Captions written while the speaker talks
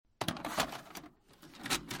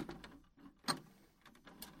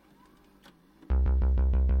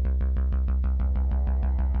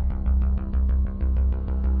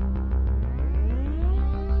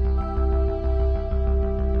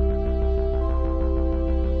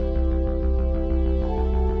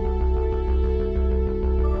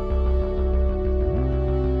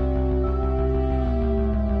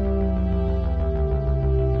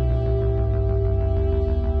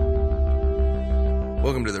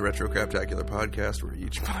Welcome to the Retro Craptacular podcast, where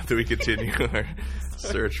each month we continue our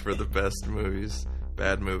search for the best movies,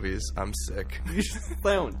 bad movies. I'm sick. You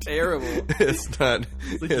sound terrible. It's not.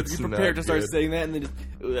 Like It's you not prepared to start good. saying that, and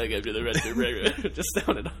then just just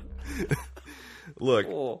sounded. Look,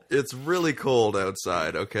 Oh. it's really cold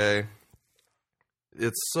outside. Okay,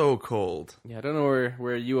 it's so cold. Yeah, I don't know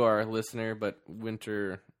where you are, listener, but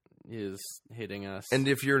winter is hitting us. And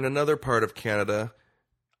if you're in another part of Canada,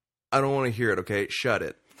 I don't want to hear it. Okay, shut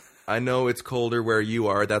it. I know it's colder where you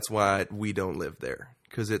are. That's why we don't live there,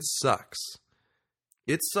 because it sucks.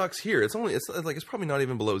 It sucks here. It's probably not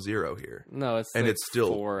even below zero here. No, it's And like it's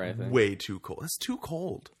still 4, I think. way too cold. It's too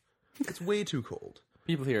cold. It's way too cold.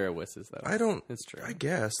 People here are wusses, though. I don't. It's true. I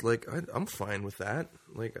guess. Like I'm fine with that.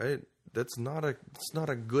 It's not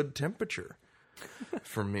a good temperature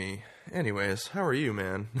for me. Anyways, how are you,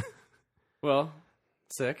 man? Well,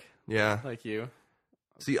 sick, Yeah. like you.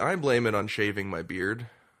 See, I blame it on shaving my beard.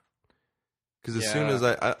 Because as soon as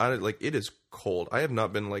I like, it is cold. I have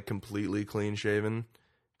not been like completely clean shaven,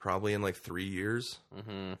 probably in like 3 years.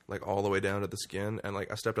 Mm-hmm. Like all the way down to the skin. And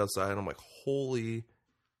like I stepped outside and I'm like, holy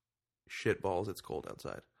shit balls, it's cold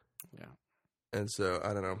outside. Yeah. And so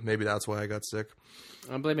I don't know. Maybe that's why I got sick.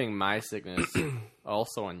 I'm blaming my sickness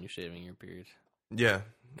also on you shaving your beard. Yeah,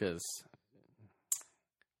 Because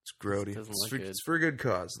it's grody. Doesn't It's look for, good. it's for a good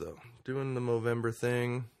cause though. Doing the Movember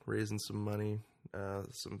thing, raising some money.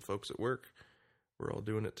 Some folks at work, we're all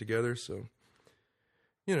doing it together. So,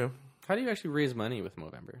 you know, how do you actually raise money with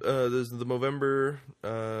Movember? there's the Movember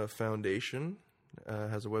Foundation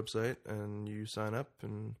has a website, and you sign up,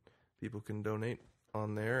 and people can donate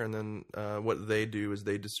on there. And then what they do is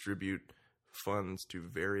they distribute funds to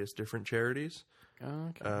various different charities.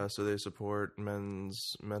 Okay. So they support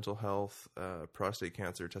men's mental health, prostate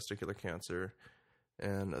cancer, testicular cancer,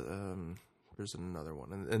 and there's another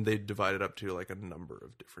one. And they divide it up to like a number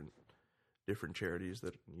of different charities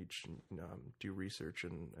that each do research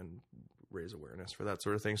and raise awareness for that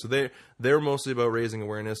sort of thing. So they're mostly about raising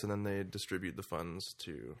awareness, and then they distribute the funds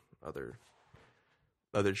to other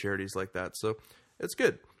charities like that. So it's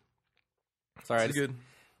good. Sorry, I It's just good.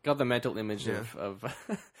 got the mental image Yeah. of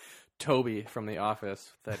Toby from The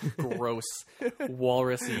Office, that gross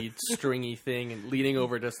walrusy stringy thing, and leaning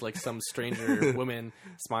over just like some stranger woman.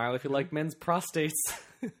 Smile if you like men's prostates.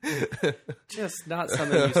 Just not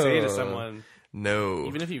something you say to someone, No.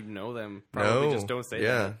 even if you know them. Probably No. just don't say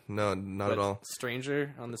Yeah. that. No, not But at all.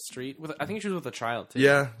 stranger on the street. I think she was with a child too.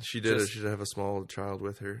 Yeah, she did. Just- She did have a small child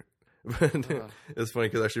with her. But it's funny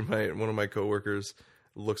because actually one of my coworkers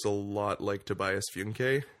looks a lot like Tobias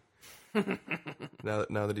Funke. now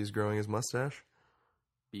that he's growing his mustache.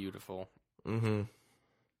 Beautiful. Mm-hmm.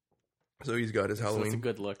 So he's got his So it's a Halloween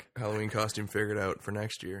good look. costume figured out for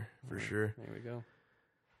next year for sure. There we go.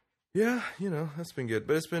 Yeah, that's been good,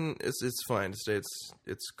 but it's fine to stay.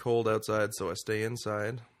 It's cold outside, so I stay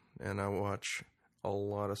inside and I watch a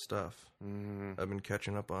lot of stuff. I've been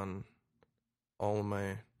catching up on all of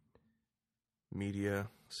my media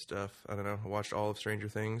stuff. I don't know. I watched all of Stranger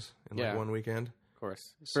Things in like Yeah. one weekend. Of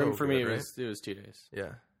course. So For me, good, it was 2 days.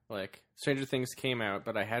 Yeah. Like, Stranger Things came out,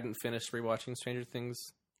 but I hadn't finished rewatching Stranger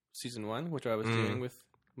Things Season 1, which I was doing with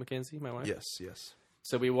Mackenzie, my wife. Yes.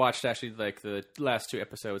 So we watched actually like the last 2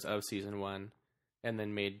 episodes of Season 1, and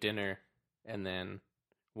then made dinner, and then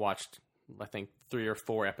watched, I think, 3 or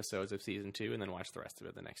 4 episodes of Season 2, and then watched the rest of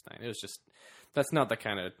it the next night. It was just, that's not the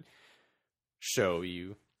kind of show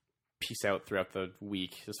you piece out throughout the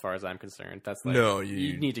week, as far as I'm concerned. That's like, No,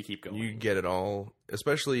 you need to keep going. You get it all,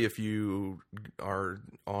 especially if you are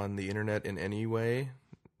on the internet in any way.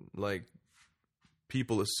 Like,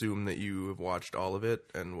 people assume that you have watched all of it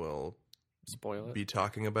and will Spoil it. be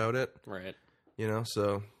talking about it. Right.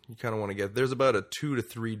 So you kind of want to get, there's about a 2 to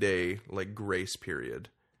 3 day like grace period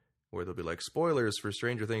where they'll be like spoilers for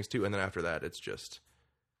Stranger Things 2, and then after that it's just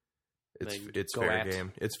it's go fair at.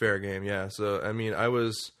 game. It's fair game, yeah. So I mean, I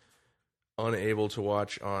was unable to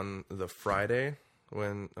watch on the Friday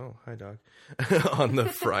when hi dog on the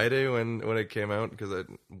Friday when it came out because I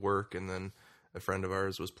work, and then a friend of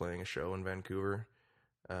ours was playing a show in Vancouver.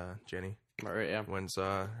 Jenny All right, yeah. went and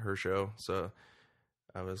saw her show, so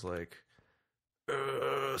I was like,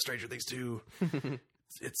 Stranger Things 2.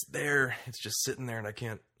 It's there. It's just sitting there, and I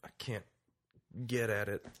can't get at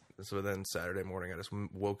it. So then Saturday morning, I just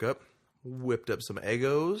woke up, whipped up some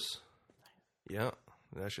Eggos. Yeah,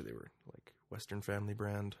 actually they were like Western Family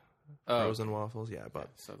brand frozen waffles. Yeah, I bought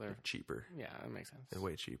So they're cheaper. Yeah, that makes sense. They're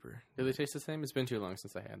way cheaper. Do they taste the same? It's been too long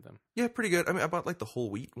since I had them. Yeah, pretty good. I mean, I bought like the whole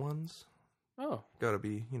wheat ones. Oh, Got to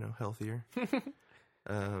be healthier.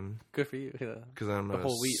 good for you. Yeah. Because I'm The gonna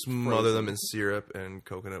whole wheat smother frozen. them in syrup and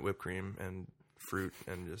coconut whipped cream and fruit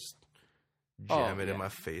and just Oh, jam it yeah. in my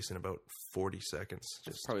face in about 40 seconds.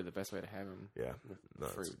 That's Just probably the best way to have them. yeah, With no,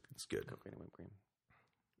 fruit, it's good, coconut whipped cream.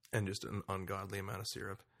 and just an ungodly amount of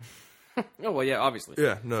syrup. Oh well, yeah, obviously.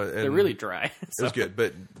 Yeah, no, and They're really dry. it was good,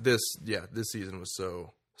 but this season was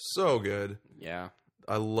so good. Yeah.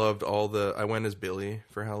 I loved I went as Billy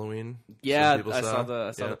for Halloween. Yeah, Some people I saw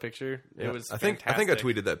the Yeah. picture. Yeah. It was I think I fantastic.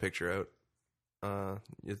 tweeted that picture out.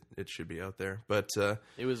 It should be out there, but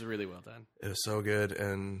It was really well done. it was so good,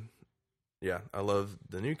 and yeah, I love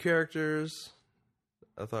the new characters.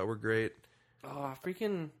 I thought were great. Oh,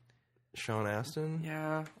 freaking Sean Astin.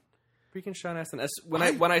 yeah, freaking Sean Astin. When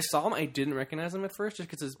I saw him, I didn't recognize him at first, just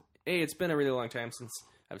because it's been a really long time since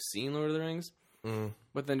I've seen Lord of the Rings. Mm.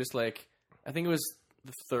 But then just like I think it was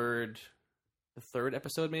the third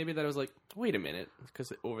episode maybe that I was like, wait a minute,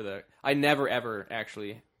 because I never ever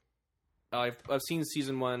actually. I've seen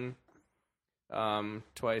season 1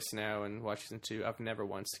 twice now and watched season 2. I've never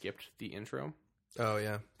once skipped the intro Oh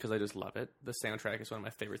yeah, because I just love it. The soundtrack is one of my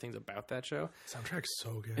favorite things about that show. soundtrack's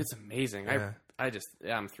so good. It's amazing. Yeah.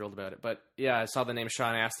 I'm thrilled about it. But yeah, I saw the name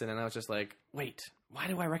Sean Astin and I was just like, wait, why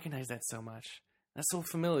do I recognize that so much? That's so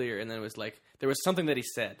familiar. And then it was like, there was something that he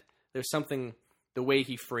said. There's something, the way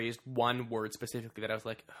he phrased one word specifically that I was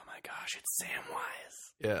like, oh my gosh, it's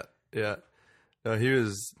Samwise. Yeah.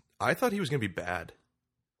 No, I thought he was gonna be bad.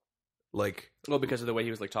 Like Well, because of the way he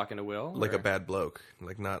was like talking to Will? a or- bad bloke.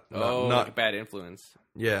 Like not like a bad influence.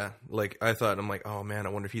 yeah. Like I'm like, oh man, I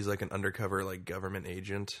wonder if he's like an undercover like government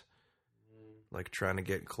agent, like trying to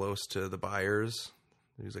get close to the buyers.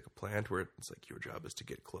 He's like a plant where it's like your job is to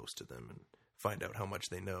get close to them and find out how much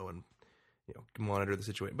they know and monitor the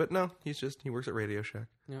situation. But no, he works at Radio Shack.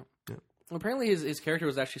 Yeah. Yeah. Well, apparently his character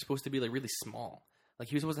was actually supposed to be like really small. Like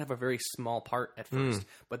he was supposed to have a very small part at first,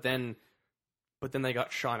 but then they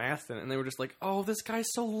got Sean Astin and they were just like, "Oh, this guy's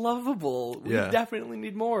so lovable. We Yeah. definitely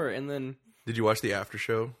need more." And then Did you watch the after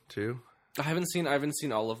show too? I haven't seen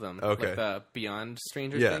all of them. Okay. Like the Beyond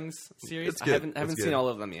Stranger Yeah. Things series. It's I good. haven't It's seen good. all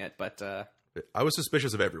of them yet, but I was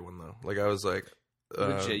suspicious of everyone though. Like I was like,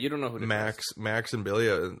 legit, you don't know who to Max and Billy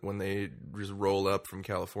when they just roll up from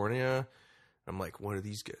California. I'm like, what are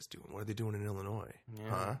these guys doing? What are they doing in Illinois? Yeah.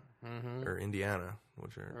 Huh? Mm-hmm. Or Indiana,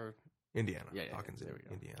 which are Or Indiana, Yeah, Hawkins, there we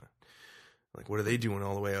go. Indiana. Like, what are they doing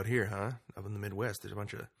all the way out here, huh? Up in the Midwest, there's a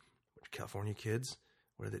bunch of California kids.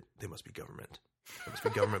 What are they? They must be government. They must be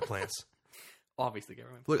government plants. obviously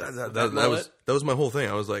government. Look, that was my whole thing.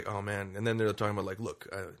 I was like, oh man. And then they're talking about like, look,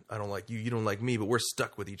 I don't like you, you don't like me, but we're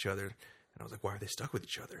stuck with each other. And I was like, why are they stuck with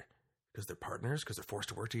each other? Because they're partners? Because they're forced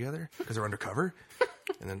to work together? Because they're undercover?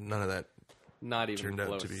 And then none of that Not even turned out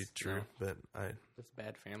close. to be true. No. But It's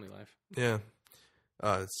bad family life. yeah.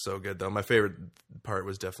 It's so good though. My favorite part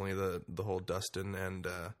was definitely the whole Dustin and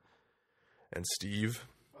Steve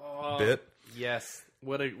bit. Yes.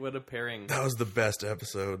 What a pairing. That was the best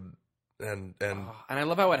episode. And And I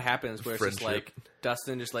love how it happens where it's just Friendship. like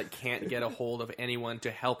Dustin just like can't get a hold of anyone to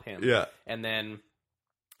help him. yeah. And then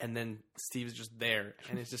Steve's just there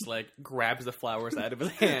and it's just like grabs the flowers out of his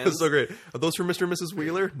hands. That's so great. Are those for Mr. and Mrs.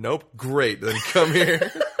 Wheeler? Nope. Great. Then come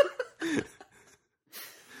here.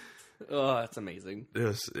 Oh, that's amazing.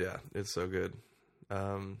 It's so good.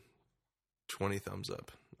 20 thumbs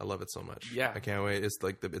up. I love it so much. Yeah. I can't wait. It's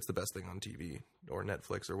like it's the best thing on TV or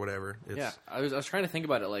Netflix or whatever. Yeah. I was trying to think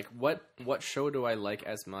about it like what show do I like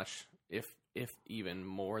as much if even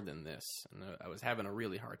more than this? And I was having a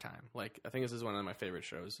really hard time. Like I think this is one of my favorite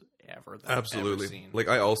shows ever that Absolutely. I've ever seen. Like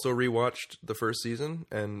I also rewatched the first season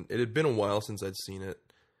and it had been a while since I'd seen it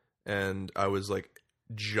and I was like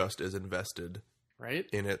just as invested right?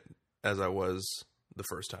 in it as I was the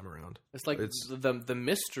first time around. It's like It's- the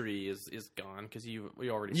mystery is gone because you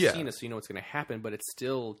already Yeah. seen it, so you know what's going to happen. But it's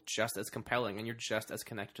still just as compelling, and you're just as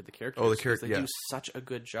connected to the characters. Oh, the 'cause character- They yeah. do such a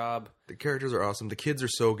good job, The characters are awesome. The kids are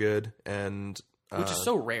so good and which is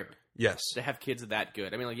so rare yes. to have kids that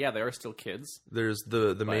good. I mean, like yeah, they are still kids. There's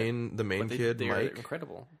the But- main But kid, they are Mike.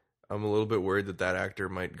 incredible. I'm a little bit worried that actor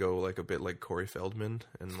might go like a bit like Corey Feldman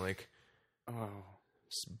and like Oh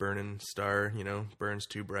burning star, burns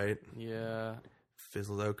too bright, yeah.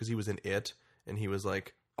 fizzles out because he was in It and he was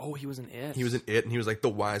like Oh, he was in It. he was like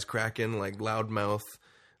the wisecracking, like loudmouth,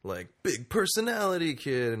 like big personality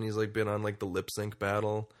kid, and he's like been on like the lip sync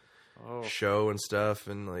battle Oh, show and stuff,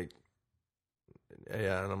 and like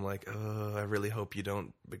yeah, and I'm like, oh, I really hope you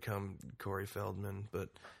don't become Corey Feldman, but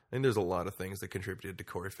I think there's a lot of things that contributed to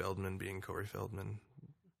Corey Feldman being Corey Feldman.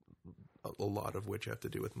 A lot of which have to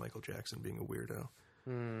do with Michael Jackson being a weirdo.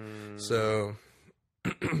 So,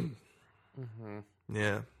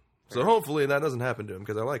 yeah. So hopefully that doesn't happen to him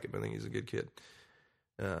because I like him. I think he's a good kid.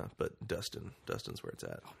 But Dustin's where it's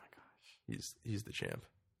at. Oh my gosh. He's the champ.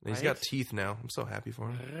 And he's Right? got teeth now. I'm so happy for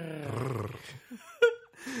him.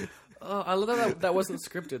 Oh, I love that wasn't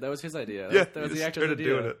scripted. That was his idea. Yeah, that was he the just actor's started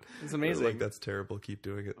idea. doing it. It's amazing. Like, that's terrible. Keep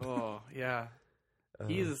doing it. Oh yeah,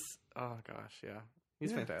 he's oh gosh, yeah,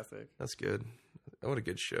 he's fantastic. That's good. What a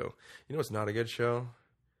good show. You know what's not a good show?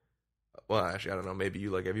 Well, actually, I don't know. Maybe you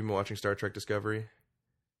like. Have you been watching Star Trek Discovery?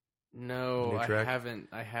 No, New I track? haven't.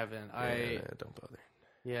 Yeah, don't bother.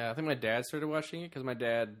 I think my dad started watching it because my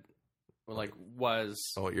dad was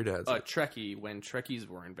Oh, your dad's a Trekkie when Trekkies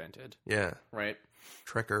were invented, yeah. right?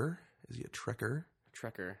 Trekker? Is he a Trekker?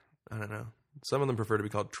 Trekker. I don't know. Some of them prefer to be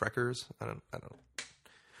called Trekkers. I don't.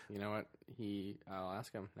 You know what? I'll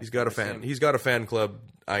ask him. He's got a fan. He's got a fan club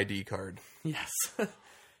ID card. Yes.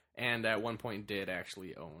 And at one point did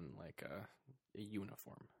actually own like a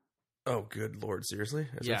uniform. Oh, good lord! Seriously?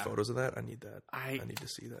 Is there photos of that? I need that. I need to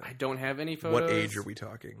see that. I don't have any photos. What age are we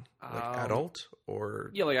talking? Like adult or?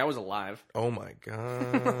 Yeah, like I was alive. Oh my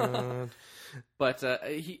god! But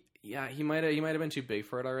he might have been too big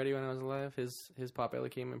for it already when I was alive. His pot belly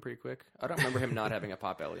came in pretty quick. I don't remember him not having a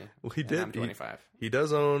pot belly. Well, he did. I'm 25. He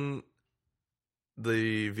does own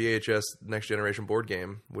the VHS Next Generation board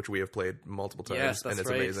game, which we have played multiple times, Yes, that's and it's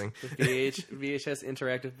right. amazing. The VHS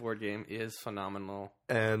interactive board game is phenomenal.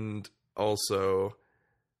 And also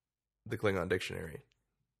the Klingon Dictionary,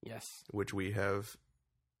 Yes. which we have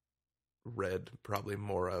read probably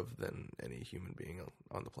more of than any human being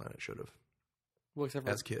on the planet should have. Well, except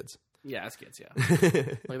for As kids. Yeah, as kids, yeah.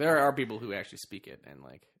 Like there are people who actually speak it, and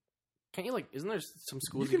like, can't you like? Isn't there some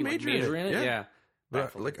schools You you can can like, major in it? yeah. But,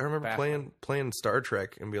 Baffling. like I remember Baffling. playing Star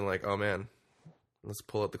Trek and being like, oh man, let's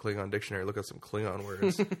pull out the Klingon Dictionary, look at some Klingon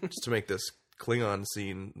words, just to make this Klingon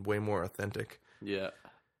scene way more authentic. Yeah.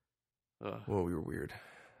 Ugh. Whoa, we were weird.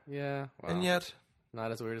 Yeah. Well, And yet,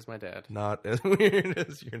 not as weird as my dad. not as weird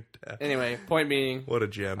as your dad. Anyway, point being, What a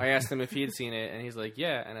gem. I asked him if he'd seen it, and he's like,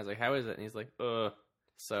 yeah. And I was like, how is it? And he's like,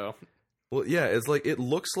 So, Well, yeah, it's like, it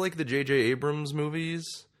looks like the J.J. Abrams movies,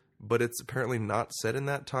 but it's apparently not set in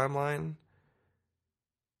that timeline.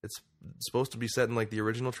 It's supposed to be set in like the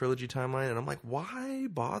original trilogy timeline, and I'm like, why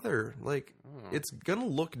bother? Like, it's gonna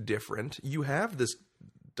look different. You have this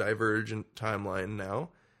divergent timeline now.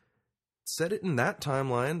 Set it in that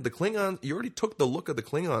timeline. The Klingons, you already took the look of the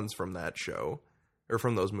Klingons from that show, or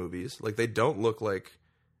from those movies. Like, they don't look like,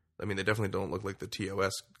 I mean, they definitely don't look like the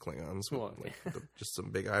TOS Klingons, with, Well, like, just some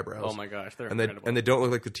big eyebrows. oh my gosh, they're and incredible. they don't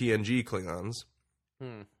look like the TNG Klingons.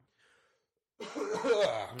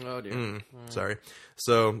 Oh dear. Sorry.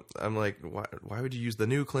 So I'm like, why would you use the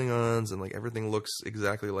new Klingons? And like everything looks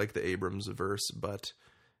exactly like the Abrams verse, but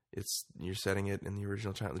you're setting it in the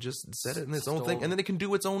original time. Just set it in its own thing, and then it can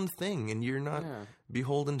do its own thing, and you're not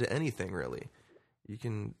beholden to anything really. You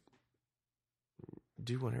can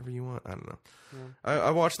do whatever you want. I don't know. Yeah.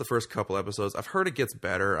 I watched the first couple episodes. I've heard it gets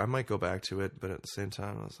better. I might go back to it, but at the same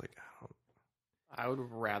time, I was like, I would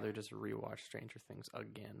rather just rewatch Stranger Things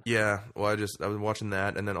again. yeah. Well, I was watching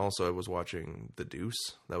that, and then also I was watching The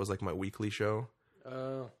Deuce. That was like my weekly show.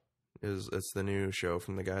 Oh. It's the new show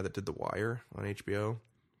from the guy that did The Wire on HBO.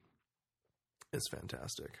 It's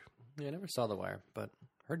fantastic. Yeah, I never saw The Wire, but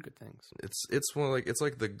heard good things. It's one like it's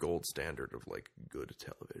like the gold standard of like good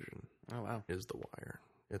television. Oh wow. Is The Wire.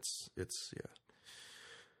 It's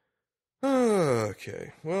yeah.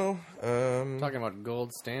 Okay. Well, Talking about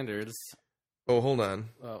gold standards. oh, hold on.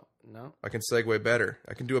 Oh, no. I can segue better.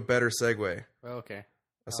 I can do a better segue. Oh, okay.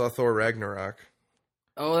 I saw Thor Ragnarok,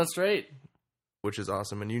 Oh, that's right. which is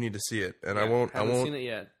awesome, and you need to see it. And Yeah, I won't seen it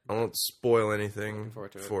yet. I won't spoil anything Looking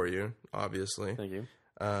forward to it. for you, obviously. Thank you.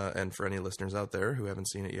 And for any listeners out there who haven't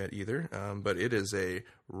seen it yet either. But it is a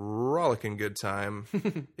rollicking good time.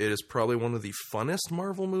 It is probably one of the funnest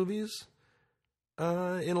Marvel movies in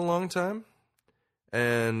a long time.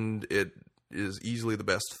 And it is easily the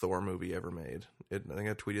best Thor movie ever made. I think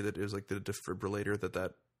I tweeted that it was like the defibrillator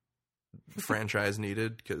that franchise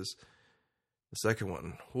needed, because the second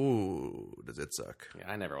one, ooh, does it suck. Yeah,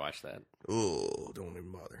 I never watched that. Ooh, don't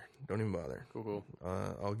even bother. Don't even bother. Cool.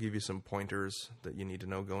 I'll give you some pointers that you need to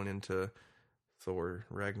know going into Thor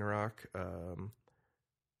Ragnarok.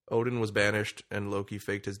 Odin was banished, and Loki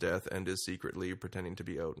faked his death and is secretly pretending to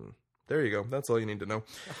be Odin. There you go. That's all you need to know.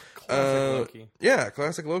 Classic Loki. Yeah,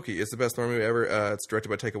 classic Loki. It's the best Thor movie ever. It's directed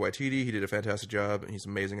by Taika Waititi. He did a fantastic job. He's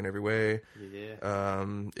amazing in every way. Yeah.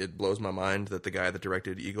 It blows my mind that the guy that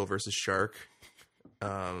directed Eagle versus Shark,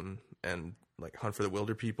 and like Hunt for the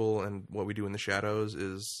Wilder People and What We Do in the Shadows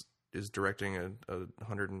is directing a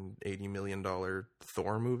 $180 million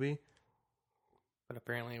Thor movie. But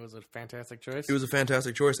apparently it was a fantastic choice. It was a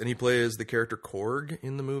fantastic choice, and he plays the character Korg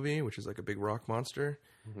in the movie, which is like a big rock monster.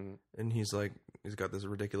 Mm-hmm. And he's got this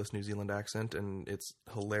ridiculous New Zealand accent, and it's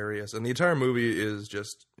hilarious. And the entire movie is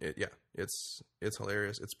just, it's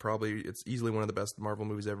hilarious. It's easily one of the best Marvel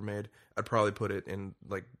movies ever made. I'd probably put it in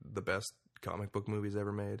like the best comic book movies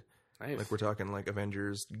ever made. Nice. Like we're talking like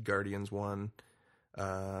Avengers, Guardians 1.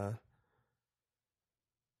 I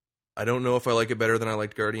don't know if I like it better than I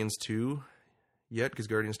liked Guardians 2 yet, because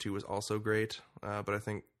Guardians 2 was also great. But I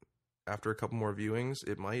think after a couple more viewings,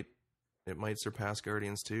 it might surpass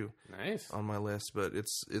Guardians 2 Nice. on my list. But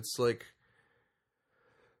it's like,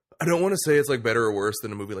 I don't want to say it's like better or worse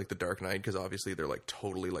than a movie like The Dark Knight, because obviously they're like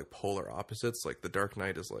totally like polar opposites. Like The Dark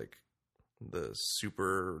Knight is like the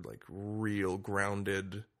super like real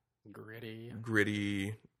grounded,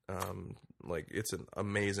 gritty, like it's an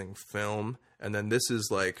amazing film. And then this is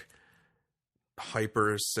like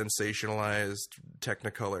hyper sensationalized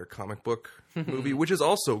Technicolor comic book movie, which is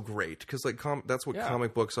also great because like that's what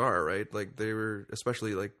comic books are, right? Like they were,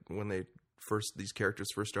 especially like when these characters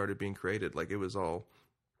first started being created, like it was all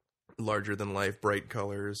larger than life, bright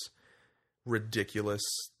colors, ridiculous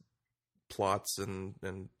plots, and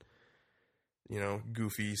you know,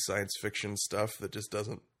 goofy science fiction stuff that just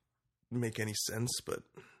doesn't make any sense, but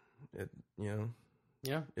it, you know.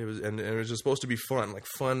 Yeah. It was, and it was just supposed to be fun, like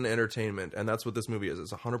fun entertainment, and that's what this movie is.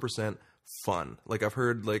 It's 100% fun. Like I've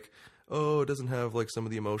heard, like, oh, it doesn't have like some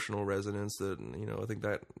of the emotional resonance that, you know, I think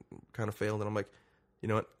that kind of failed. And I'm like, you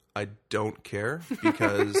know what? I don't care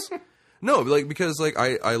because because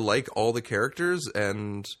I like all the characters,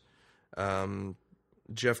 and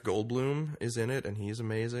Jeff Goldblum is in it, and he's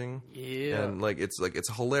amazing. Yeah. And it's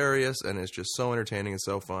hilarious, and it's just so entertaining and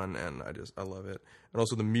so fun, and I love it. And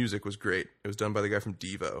also the music was great. It was done by the guy from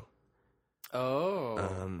Devo.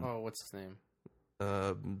 Oh. What's his name?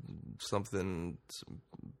 Something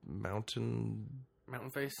Mountain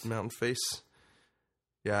Face.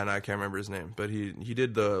 Yeah, and I can't remember his name, but he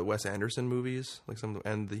did the Wes Anderson movies,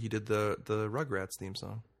 and he did the Rugrats theme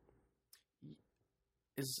song.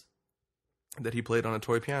 That he played on a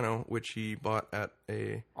toy piano, which he bought at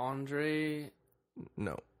a... Andre?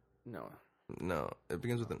 No. It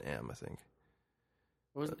begins with an M, I think.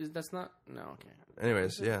 That's not... No, okay.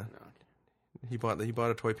 Anyways, yeah. No, okay. He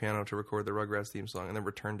bought a toy piano to record the Rugrats theme song and then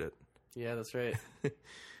returned it. Yeah, that's right.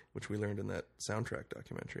 Which we learned in that soundtrack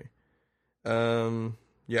documentary.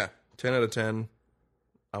 Yeah, 10 out of 10.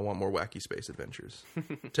 I want more wacky space adventures.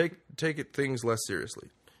 Take things less seriously.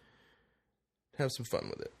 Have some fun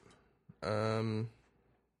with it.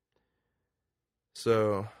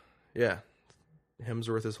 So, yeah.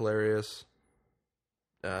 Hemsworth is hilarious.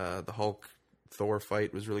 The Hulk-Thor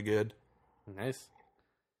fight was really good. Nice.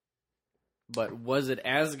 But was it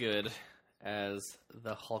as good as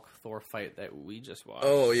the Hulk-Thor fight that we just watched?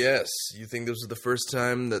 Oh, yes. You think this was the first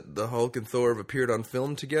time that the Hulk and Thor have appeared on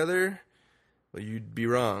film together? Well, you'd be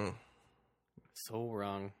wrong. So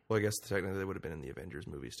wrong. Well, I guess technically they would have been in the Avengers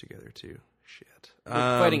movies together, too. Shit.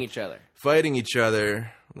 Fighting each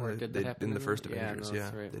other. Or did that happen in the first Avengers, no,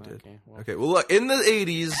 that's right. they did. Okay, well, look, in the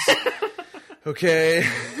 80s, okay,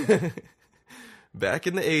 back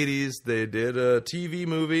in the 80s, they did a TV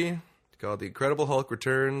movie called The Incredible Hulk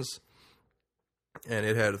Returns, and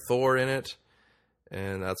it had Thor in it,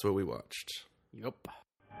 and that's what we watched. Yep.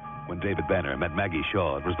 When David Banner met Maggie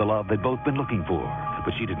Shaw, it was the love they'd both been looking for.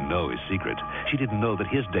 But she didn't know his secret. She didn't know that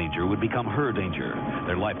his danger would become her danger.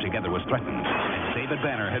 Their life together was threatened. David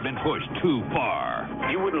Banner had been pushed too far.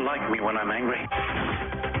 You wouldn't like me when I'm angry.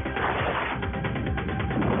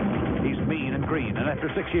 He's mean and green, and after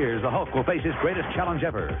 6 years, the Hulk will face his greatest challenge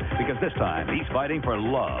ever. Because this time, he's fighting for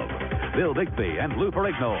love. Bill Bixby and Lou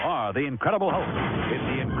Ferrigno are the Incredible Hulk. It's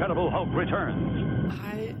The Incredible Hulk Returns.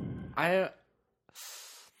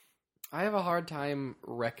 I have a hard time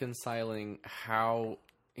reconciling how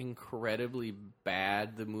incredibly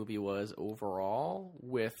bad the movie was overall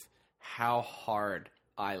with how hard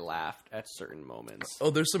I laughed at certain moments. Oh,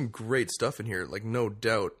 there's some great stuff in here, like no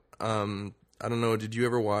doubt. I don't know, did you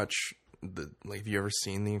ever watch have you ever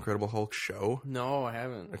seen the Incredible Hulk show? No, I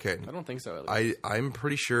haven't. Okay. I don't think so, at least. I'm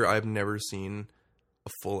pretty sure I've never seen a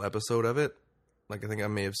full episode of it. Like I think I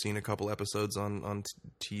may have seen a couple episodes on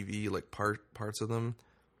TV, like parts of them.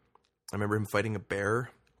 I remember him fighting a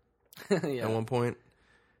bear at one point,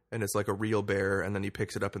 and it's like a real bear, and then he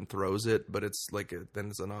picks it up and throws it, but it's like then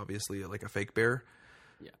it's obviously like a fake bear.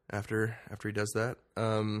 Yeah. After he does that,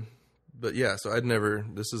 but yeah, so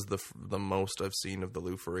this is the most I've seen of the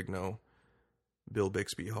Lou Ferrigno, Bill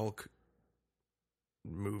Bixby Hulk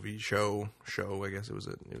movie show. I guess it was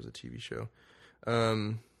a TV show.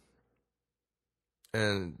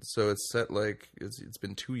 And so it's set like it's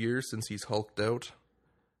been 2 years since he's hulked out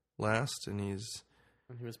last, and He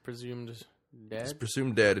was presumed dead. he's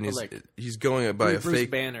presumed dead, and Well, he's going by a Bruce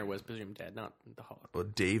fake Banner was presumed dead, not the Hulk. well,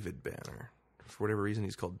 David Banner. For whatever reason,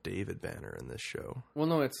 he's called David Banner in this show. Well,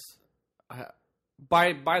 no, it's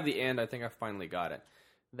by the end. I think I finally got it.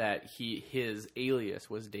 That his alias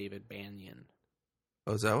was David Banyan,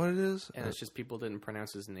 Oh, is that what it is? and it's just people didn't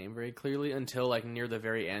pronounce his name very clearly until like near the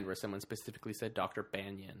very end, where someone specifically said Dr.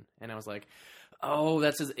 Banyan, and I was like, "Oh,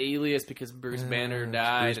 that's his alias because Bruce Banner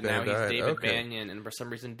died, Bruce and Banner now he's died. David Okay. Banyan, and for some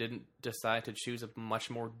reason didn't decide to choose a much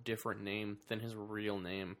more different name than his real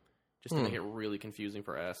name, just to make it really confusing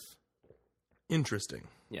for us." Interesting.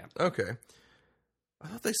 Yeah. Okay. I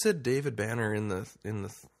thought they said David Banner in the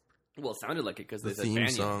Well, it sounded like it because they said theme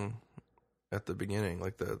Banyan. song at the beginning,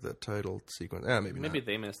 like the title sequence. Maybe Maybe not.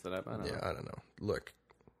 they messed it up. I don't know. I don't know. Look,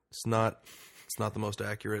 it's not the most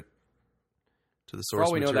accurate to the For source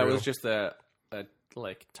all we know, material. that was just a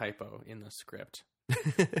like typo in the script,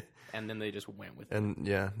 and then they just went with it. And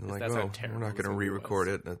yeah, like, that's how we're terrible not this going to movie re-record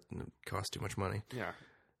it. It costs too much money. Yeah.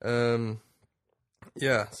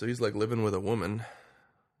 Yeah, so he's like living with a woman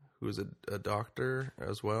who's a doctor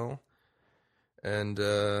as well. And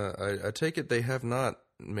I take it they have not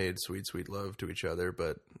made sweet, sweet love to each other,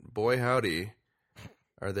 but boy howdy,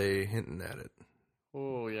 are they hinting at it.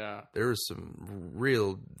 Oh yeah. There was some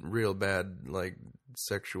real bad, like,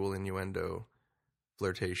 sexual innuendo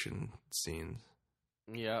flirtation scenes.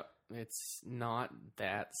 Yep. It's not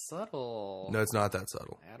that subtle. No, it's not that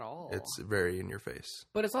subtle. At all. It's very in your face.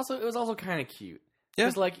 But it was also kind of cute. Yeah.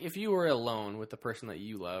 Because like if you were alone with the person that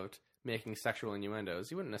you loved making sexual innuendos,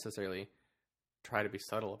 you wouldn't necessarily try to be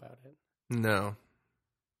subtle about it. No.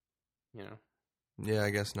 You know. Yeah, I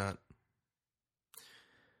guess not.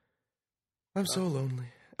 I'm so lonely.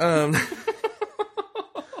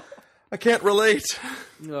 I can't relate.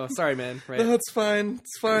 Oh, sorry, man. Right. That's fine.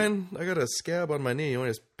 It's fine. I got a scab on my knee. You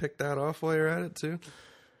want to just pick that off while you're at it too?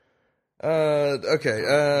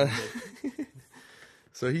 Okay.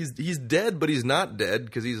 So he's dead, but he's not dead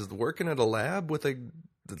because he's working at a lab with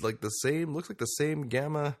looks like the same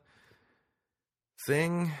gamma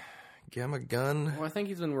thing, gamma gun. Well, I think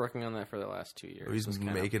he's been working on that for the last 2 years. He's Just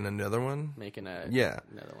kind of making another one. making Yeah.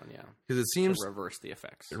 another one. Yeah. Because it seems To reverse the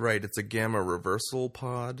effects. right. It's a gamma reversal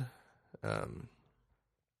pod.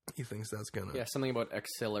 He thinks that's gonna. Yeah, something about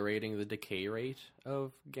accelerating the decay rate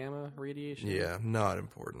of gamma radiation. Yeah, not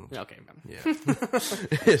important. Okay, man. Yeah.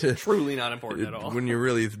 Truly not important at all. When you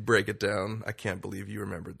really break it down, I can't believe you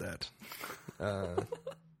remembered that.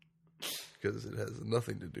 Because it has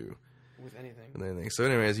nothing to do With anything. with anything. So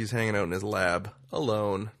anyways, he's hanging out in his lab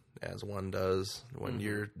alone, as one does when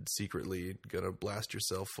you're secretly going to blast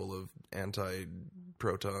yourself full of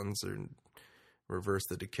anti-protons or reverse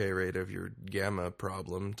the decay rate of your gamma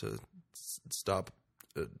problem to stop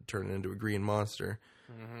turning into a green monster.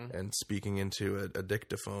 And speaking into a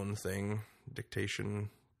dictaphone thing, dictation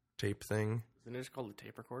tape thing. Isn't it just called a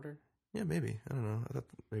tape recorder? Yeah, maybe. I don't know. I thought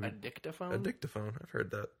maybe A dictaphone? a dictaphone. I've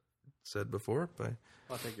heard that said before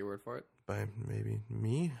I'll take your word for it. by maybe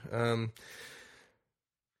me.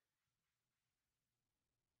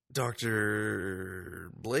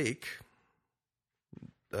 Dr. Blake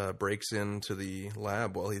breaks into the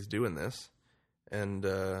lab while he's doing this, and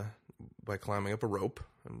by climbing up a rope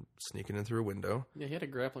and sneaking in through a window. Yeah, he had a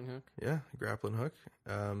grappling hook. Yeah, a grappling hook,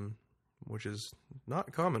 which is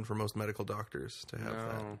not common for most medical doctors to have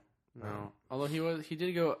that. No. Although he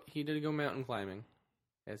did go mountain climbing.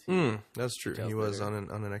 As he That's true. tells He was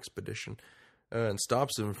later. on an expedition, and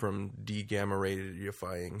stops him from de-gamma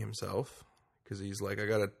radifying himself because he's like, I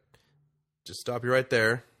gotta just stop you right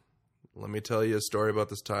there. Let me tell you a story about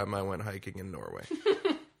this time I went hiking in Norway.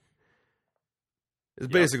 It's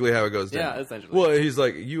basically how it goes down. Yeah, essentially. Well, he's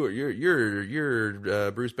like,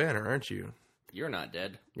 you're Bruce Banner, aren't you? You're not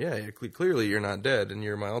dead. Yeah, clearly you're not dead, and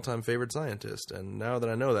you're my all-time favorite scientist. And now that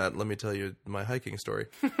I know that, let me tell you my hiking story.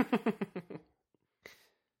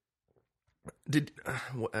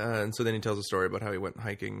 And so then he tells a story about how he went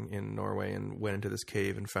hiking in Norway and went into this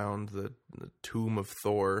cave and found the tomb of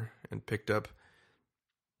Thor and picked up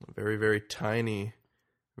a very, very tiny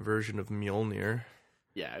version of Mjolnir.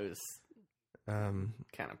 Yeah, it was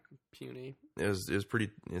kind of puny. It was pretty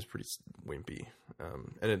wimpy,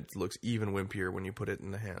 and it looks even wimpier when you put it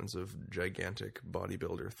in the hands of gigantic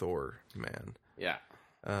bodybuilder Thor man. Yeah.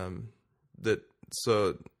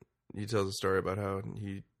 So he tells a story about how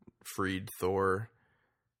he freed Thor,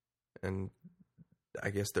 and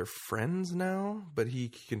I guess they're friends now, but he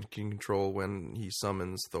can control when he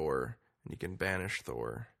summons Thor, and he can banish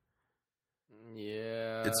Thor.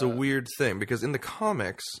 Yeah. It's a weird thing because in the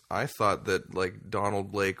comics, I thought that like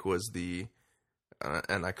Donald Blake was the,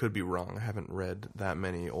 and I could be wrong. I haven't read that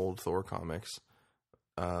many old Thor comics.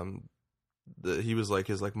 He was like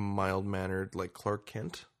his like mild mannered like Clark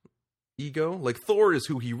Kent ego. Like Thor is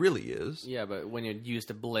who he really is. Yeah, but when you're used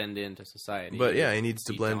to blend into society. But yeah, he needs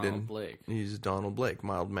to be blend Donald in. Blake. He's Donald Blake,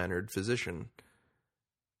 mild mannered physician.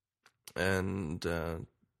 And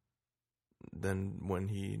then when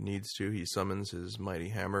he needs to, he summons his mighty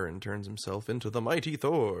hammer and turns himself into the mighty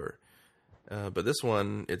Thor. But this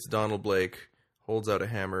one, it's Donald Blake holds out a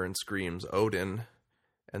hammer and screams Odin,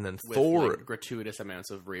 and then With, Thor, like, gratuitous amounts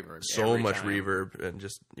of reverb. so every much time. reverb and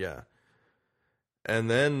just yeah. And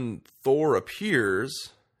then Thor appears,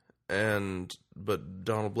 but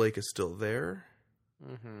Donald Blake is still there,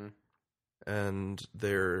 Mm-hmm. and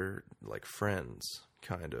they're like friends,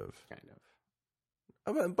 kind of. Kind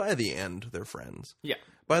of. By the end, they're friends. Yeah.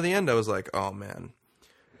 By the end, I was like, "Oh man,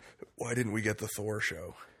 why didn't we get the Thor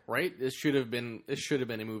show?" Right? This should have been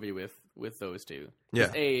a movie with those two. Yeah.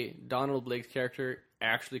 'Cause Donald Blake's character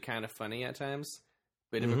actually kind of funny at times.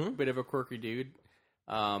 Bit of a quirky dude.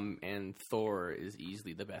 And Thor is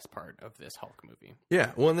easily the best part of this Hulk movie.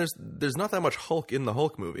 Yeah. Well, and there's not that much Hulk in the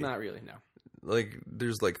Hulk movie. Not really, no. Like,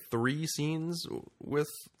 there's like 3 scenes with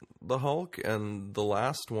the Hulk, and the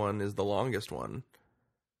last one is the longest one.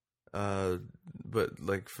 But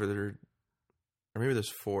like or maybe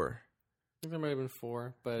there's 4. I think there might have been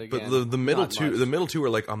 4, but again, But the middle not two, much. the middle 2 are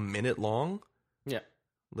like a minute long. Yeah.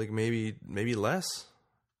 Like maybe less.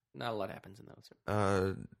 Not a lot happens in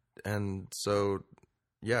those. And so,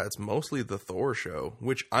 yeah, it's mostly the Thor show,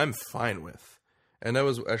 which I'm fine with. And that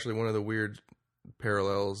was actually one of the weird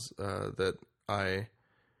parallels that I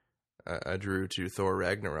drew to Thor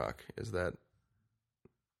Ragnarok, is that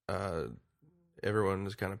everyone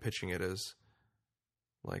is kind of pitching it as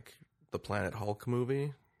like the Planet Hulk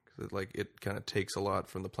movie. 'Cause it kind of takes a lot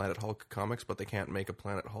from the Planet Hulk comics, but they can't make a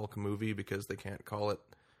Planet Hulk movie because they can't call it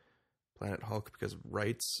Planet Hulk because of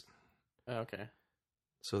rights. Oh, okay.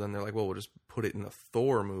 So then they're like, well, we'll just put it in a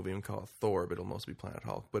Thor movie and call it Thor, but it'll mostly be Planet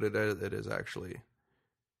Hulk. But it is actually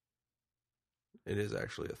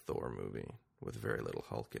a Thor movie with very little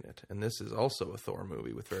Hulk in it. And this is also a Thor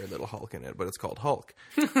movie with very little Hulk in it, but it's called Hulk.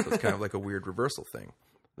 So it's kind of like a weird reversal thing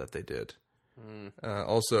that they did.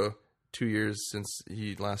 Also, 2 years since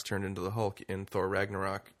he last turned into the Hulk in Thor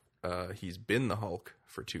Ragnarok, he's been the Hulk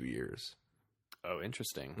for 2 years. Oh,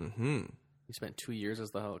 interesting. Mm-hmm. He spent 2 years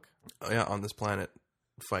as the Hulk. Yeah, on this planet,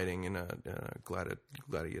 fighting in a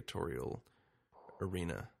gladiatorial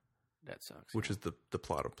arena, That sucks. which is the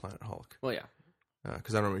plot of Planet Hulk. Well, yeah.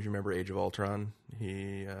 Because I don't know if you remember Age of Ultron.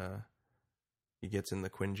 He gets in the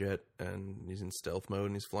Quinjet and he's in stealth mode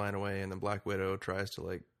and he's flying away, and then Black Widow tries to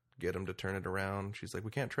like get him to turn it around. She's like,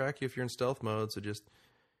 "We can't track you if you're in stealth mode, so just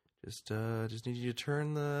need you to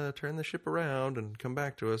turn the ship around and come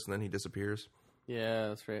back to us." And then he disappears. Yeah,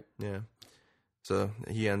 that's right. Yeah. So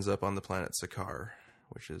he ends up on the planet Sakaar,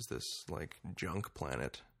 which is this like junk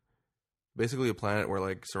planet. Basically a planet where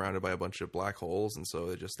like surrounded by a bunch of black holes, and so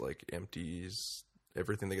it just like empties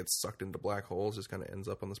everything that gets sucked into black holes just kind of ends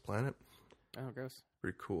up on this planet. Oh, gross.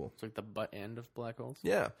 Pretty cool. It's like the butt end of black holes.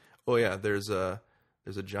 Yeah. Oh yeah, there's a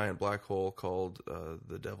giant black hole called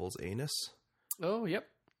the Devil's Anus Oh, yep.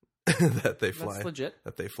 that they fly That's legit.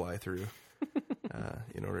 through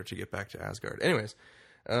in order to get back to Asgard. Anyways,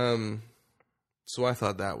 so I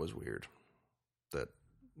thought that was weird that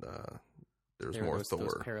there was more Thor.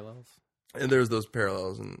 Those parallels. And there's those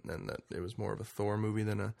parallels, and that it was more of a Thor movie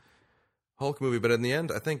than a Hulk movie. But in the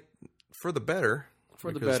end, I think for the better.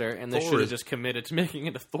 For the because better, and they Thor should have is just committed to making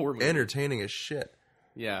it a Thor movie. entertaining as shit.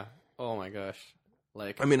 Yeah. Oh my gosh.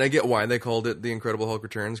 Like, I mean, I get why they called it The Incredible Hulk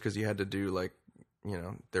Returns, because you had to do like,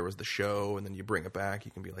 there was the show, and then you bring it back.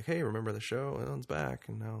 You can be like, hey, remember the show? Well, it's back,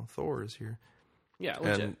 and now Thor is here. yeah,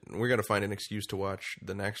 legit. And we got to find an excuse to watch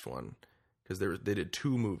the next one, because they did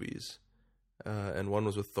 2 movies. And one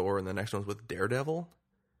was with Thor, and the next one was with Daredevil.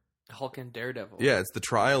 Hulk and Daredevil. Yeah, it's the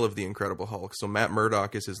trial of the Incredible Hulk. So Matt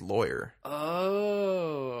Murdock is his lawyer.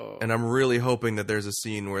 Oh. And I'm really hoping that there's a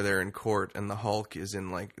scene where they're in court and the Hulk is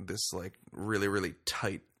in like this like really, really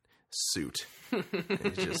tight suit. And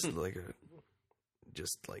he's just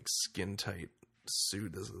like skin tight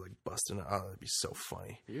suit that's like busting out. Oh, that'd be so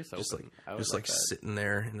funny. You're so just open. I would just like like that. sitting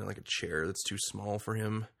there in like a chair that's too small for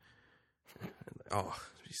him. And, oh,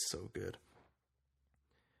 it'd be so good.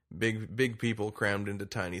 Big people crammed into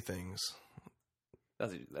tiny things.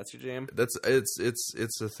 That's your jam.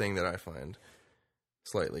 It's a thing that I find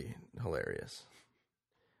slightly hilarious.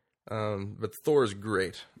 But Thor is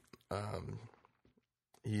great.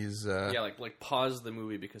 He's Yeah, like pause the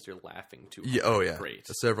movie because you're laughing too hard. yeah, oh yeah, Great.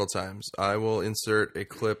 several times. I will insert a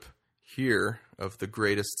clip here of the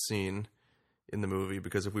greatest scene in the movie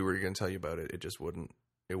because if we were going to tell you about it, it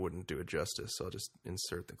wouldn't do it justice. So I'll just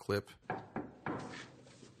insert the clip.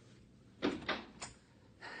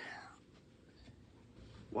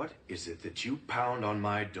 What is it that you pound on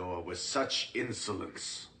my door with such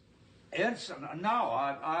insolence?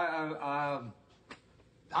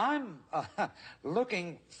 I'm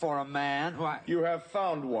looking for a man who You have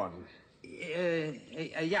found one.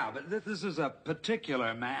 yeah, but this is a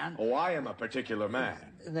particular man Oh, I am a particular man.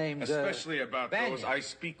 named... Especially about Banyan. those I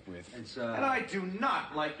speak with. It's, and I do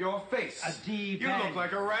not like your face. You Banyan. look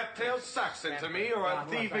like a rat-tailed Saxon to me, or a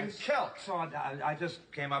thieving Celt. So I just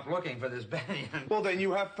came up looking for this Banyan. Well, then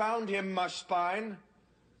you have found him, Mushspine.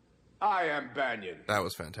 I am Banyan. That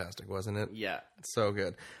was fantastic, wasn't it? Yeah. So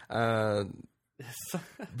good.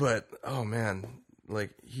 But oh man, like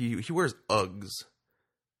he wears Uggs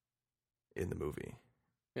in the movie.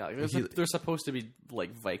 Yeah, like they're supposed to be like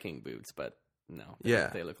Viking boots, but no.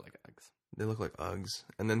 They look like Uggs. They look like Uggs.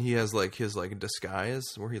 And then he has like his like disguise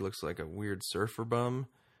where he looks like a weird surfer bum.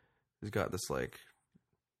 He's got this like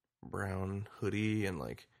brown hoodie and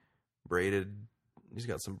like braided. He's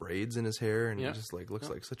got some braids in his hair, and he just like looks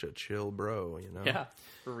like such a chill bro, you know? Yeah,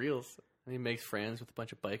 for reals. And he makes friends with a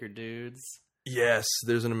bunch of biker dudes. Yes,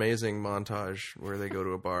 there's an amazing montage where they go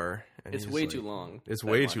to a bar. And It's he's way like- too long. It's that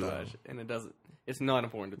way too montage, long. and it doesn't. It's not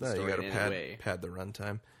important to the No, you story got in to any way. pad the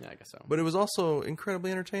runtime. Yeah, I guess so. But it was also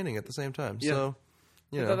incredibly entertaining at the same time. Yeah. So,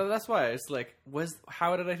 you know, That's why it's like,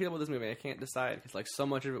 how did I feel about this movie? I can't decide because like so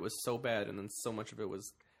much of it was so bad, and then so much of it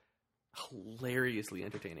was hilariously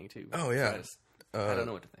entertaining too. Oh, yeah. So I don't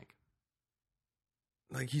know what to think.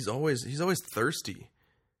 like he's always thirsty.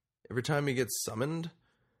 Every time he gets summoned,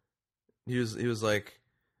 he was like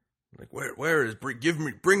where is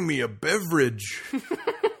bring me a beverage.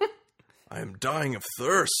 I am dying of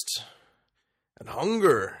thirst and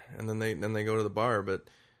hunger. And then they go to the bar, but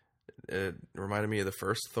it reminded me of the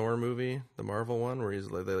first Thor movie, the Marvel one, where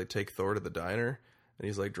they like take Thor to the diner and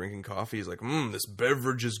he's like drinking coffee. He's like, this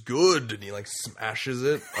beverage is good, and he like smashes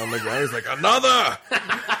it on the ground. He's like, another.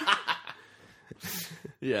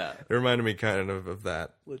 Yeah, It reminded me kind of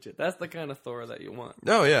that. legit. That's the kind of Thor that you want.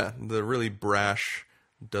 Oh yeah, the really brash,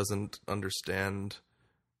 doesn't understand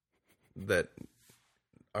that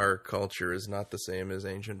our culture is not the same as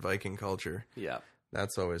ancient Viking culture. Yeah,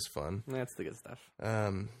 That's always fun. that's the good stuff.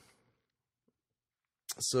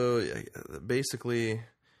 So basically,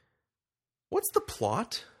 what's the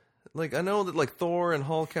plot? Like, I know that like Thor and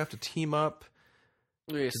Hulk have to team up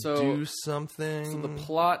Okay, to so do something. So the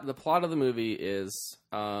plot of the movie is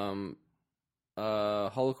Hulk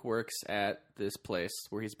works at this place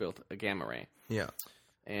where he's built a gamma ray. Yeah.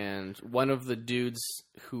 And one of the dudes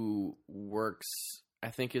who works, I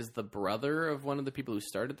think, is the brother of one of the people who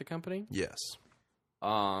started the company. Yes.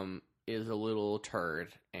 Is a little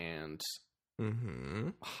turd and Mm-hmm.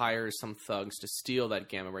 hires some thugs to steal that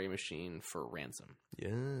gamma ray machine for ransom.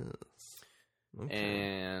 Yes. Okay.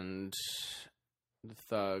 And the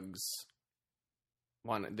thugs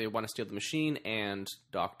want to steal the machine and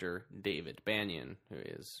Dr. David Banyan, who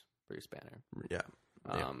is Bruce Banner. Yeah.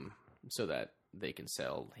 So that they can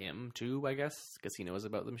sell him too, I guess, because he knows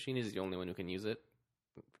about the machine. He's the only one who can use it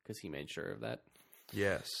because he made sure of that.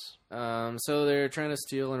 Yes. So they're trying to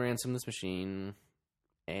steal and ransom this machine,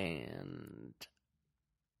 and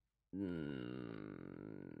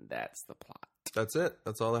that's the plot. That's it.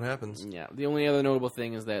 That's all that happens. Yeah. The only other notable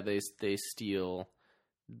thing is that they steal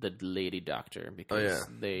the lady doctor because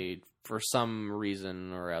they, for some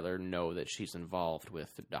reason or other, know that she's involved with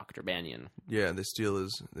Dr. Banyan. Yeah, they steal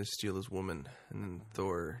his woman, and then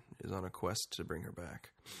Thor is on a quest to bring her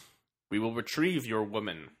back. We will retrieve your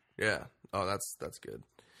woman. Yeah. Oh, that's good.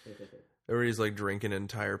 Everybody's like drinking an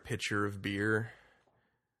entire pitcher of beer.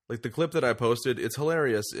 Like the clip that I posted, it's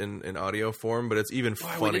hilarious in audio form, but it's even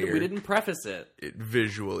funnier. We didn't preface it.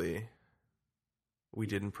 Visually. We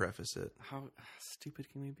didn't preface it. How stupid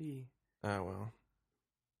can we be? Oh well.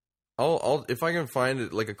 I'll if I can find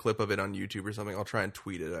it like a clip of it on YouTube or something, I'll try and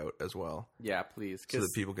tweet it out as well. Yeah, please. So that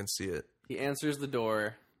people can see it. He answers the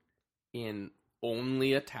door in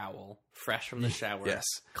only a towel, fresh from the shower. Yes.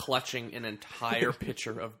 Clutching an entire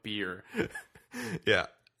pitcher of beer. Yeah.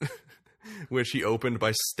 Which he opened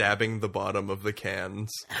by stabbing the bottom of the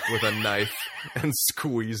cans with a knife and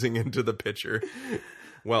squeezing into the pitcher.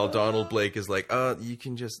 While Donald Blake is like, you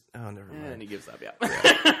can just... Oh, never mind. And he gives up,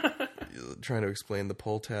 yeah. Trying to explain the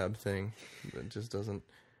pull tab thing. It just doesn't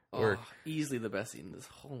work. Easily the best scene in this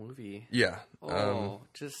whole movie. Yeah.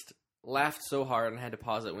 Just laughed so hard and had to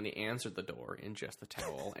pause it when he answered the door in just a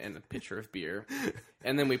towel and a pitcher of beer.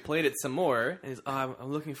 And then we played it some more, and he's, I'm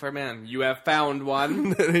looking for a man. You have found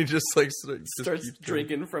one. And he just like Starts keeps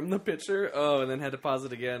drinking from the pitcher. Oh, and then had to pause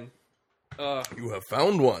it again. You have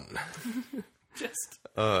found one. Just.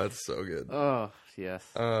 Oh, it's so good. Oh, yes.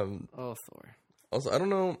 Oh, Thor. Also, I don't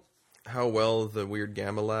know how well the Weird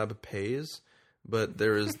Gamma Lab pays, but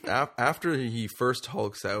there is after he first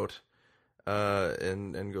hulks out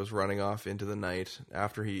and goes running off into the night,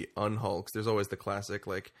 after he unhulks, there's always the classic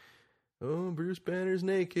like, oh, Bruce Banner's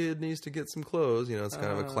naked, needs to get some clothes. You know, it's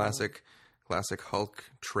kind of a classic Hulk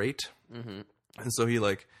trait. Mm-hmm. And so he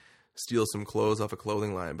like steals some clothes off a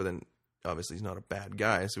clothing line, but then obviously he's not a bad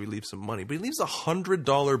guy, so he leaves some money. But he leaves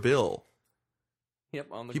 $100 bill. Yep,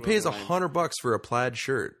 on the He pays line. $100 for a plaid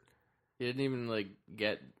shirt. He didn't even like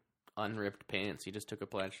get unripped pants. He just took a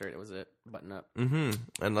plaid shirt. It was it, button up. Mm-hmm.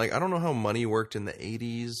 And like I don't know how money worked in the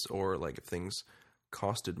 80s or like if things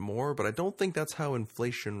costed more, but I don't think that's how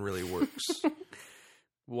inflation really works.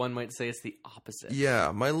 One might say it's the opposite.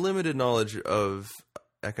 Yeah, my limited knowledge of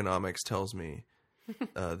economics tells me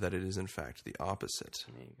that it is in fact the opposite.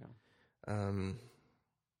 There you go.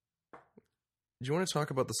 Do you want to talk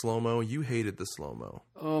about the slow-mo? You hated the slow-mo.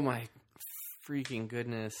 Oh my freaking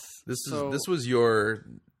goodness! This was your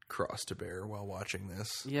cross to bear while watching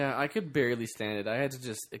this. Yeah, I could barely stand it. I had to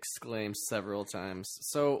just exclaim several times.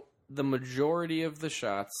 So the majority of the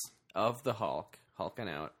shots of the Hulk hulking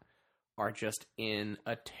out are just in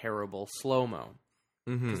a terrible slow-mo.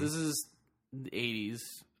 Because this is the 80s.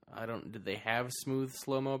 Did they have smooth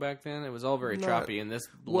slow-mo back then? It was all very choppy in this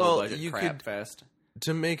low-budget crap fest.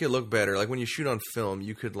 To make it look better, like when you shoot on film,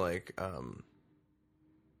 you could like,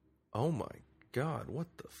 oh my god, what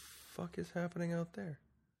the fuck is happening out there?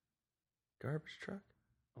 Garbage truck?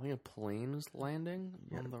 I think a plane was landing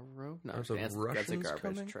on the road. No, There's that's a garbage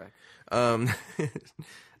coming? truck.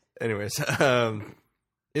 Anyways, so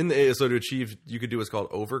to achieve, you could do what's called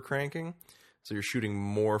overcranking. So you're shooting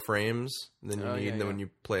more frames than you need, and then when you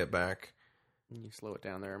play it back, you slow it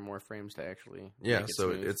down. There are more frames to actually yeah, make it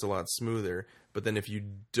so smooth. it's a lot smoother. But then if you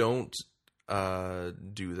don't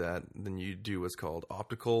do that, then you do what's called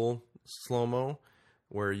optical slow-mo,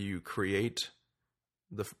 where you create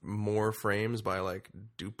the more frames by like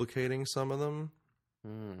duplicating some of them.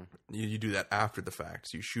 You do that after the fact.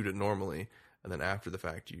 So you shoot it normally, and then after the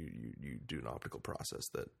fact, you do an optical process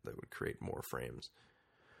that would create more frames.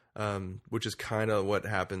 Which is kind of what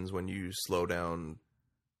happens when you slow down.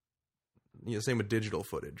 You know, same with digital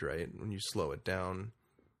footage, right? When you slow it down,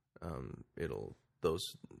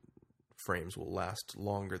 those frames will last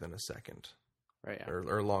longer than a second, right? Yeah.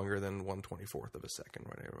 Or longer than 1/24th of a second,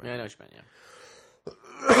 whatever. Yeah, I know what you meant.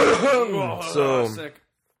 Yeah. Sick.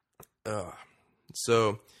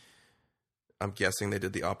 So I'm guessing they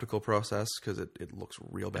did the optical process because it looks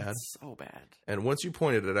real bad. That's so bad. And once you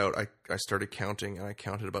pointed it out, I started counting, and I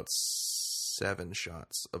counted about 7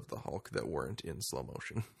 shots of the Hulk that weren't in slow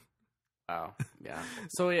motion. Wow. Yeah.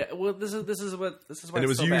 So yeah. Well, this is why. And it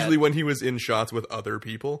was so usually bad. when he was in shots with other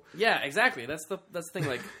people. Yeah, exactly. That's the thing.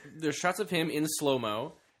 Like, there's shots of him in slow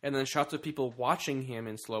mo, and then shots of people watching him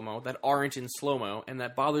in slow mo that aren't in slow mo, and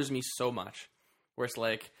that bothers me so much. Where it's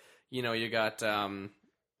like, you know, you got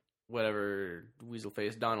whatever weasel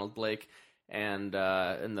face Donald Blake and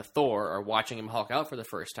the Thor are watching him Hulk out for the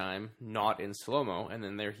first time, not in slow mo, and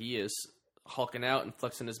then there he is hulking out and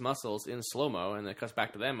flexing his muscles in slow mo, and then it cuts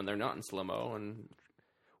back to them and they're not in slow mo. And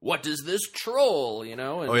what is this troll? You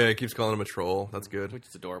know? And, oh yeah, he keeps calling him a troll. That's good. Which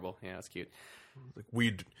is adorable. Yeah, that's cute. Like,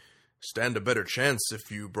 we'd stand a better chance if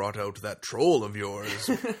you brought out that troll of yours,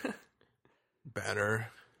 Banner.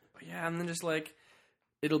 Yeah, and then just like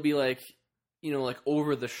it'll be like, you know, like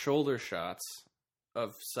over the shoulder shots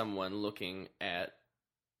of someone looking at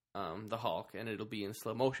the Hulk, and it'll be in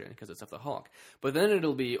slow motion because it's of the Hulk. But then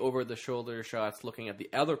it'll be over the shoulder shots looking at the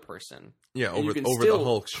other person. Yeah, over the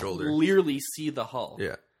Hulk's shoulder. Clearly see the Hulk.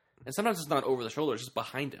 Yeah. And sometimes it's not over the shoulder, it's just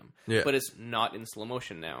behind him. Yeah. But it's not in slow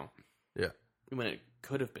motion now. Yeah. When it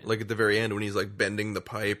could have been. Like at the very end when he's like bending the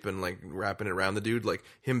pipe and like wrapping it around the dude, like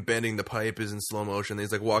him bending the pipe is in slow motion.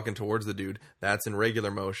 He's like walking towards the dude. That's in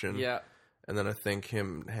regular motion. Yeah. And then I think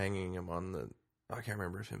him hanging him on the... I can't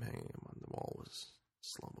remember if him hanging him on the wall was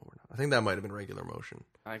slow-mo or not. I think that might have been regular motion.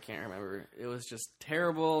 I can't remember. It was just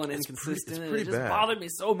terrible and inconsistent. It's pretty and it just bad. bothered me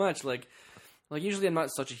so much. Like usually I'm not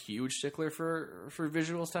such a huge stickler for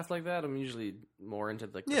visual stuff like that. I'm usually more into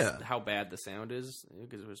like how bad the sound is,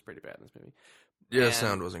 because it was pretty bad in this movie. Yeah, the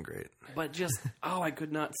sound wasn't great. But just, I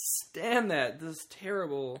could not stand that. This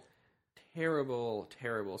terrible, terrible,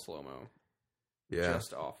 terrible slow-mo. Yeah.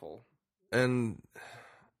 Just awful. And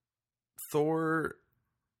Thor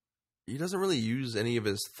he doesn't really use any of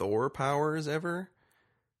his Thor powers ever.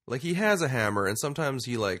 Like, he has a hammer, and sometimes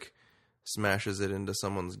he, like, smashes it into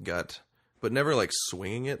someone's gut, but never, like,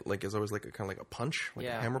 swinging it. Like, it's always, like, kind of like a punch, like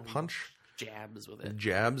a hammer punch. Jabs with it.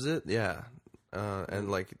 Jabs it, yeah. And,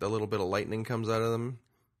 like, a little bit of lightning comes out of them,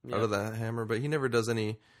 out of that hammer, but he never does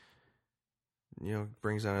any,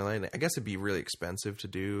 brings down any lightning. I guess it'd be really expensive to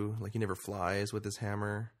do. Like, he never flies with his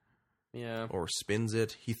hammer. Yeah. Or spins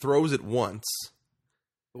it. He throws it once.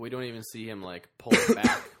 But we don't even see him, like, pull it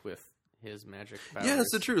back with his magic powers. Yeah,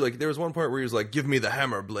 that's true. Like, there was one part where he was like, "Give me the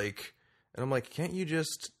hammer, Blake." And I'm like, can't you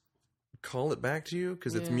just call it back to you?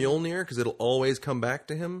 Because it's Mjolnir, because it'll always come back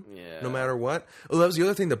to him, no matter what. Oh, that was the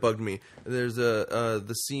other thing that bugged me. There's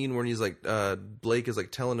the scene where he's like, Blake is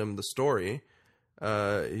like telling him the story.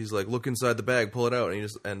 He's like, "Look inside the bag, pull it out,"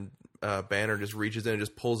 and Banner just reaches in and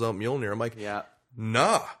just pulls out Mjolnir. I'm like,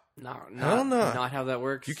 nah. Not how that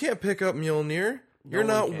works. You can't pick up Mjolnir. You're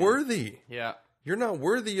not worthy. Yeah. You're not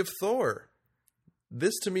worthy of Thor.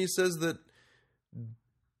 This to me says that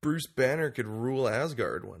Bruce Banner could rule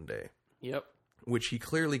Asgard one day. Yep. Which he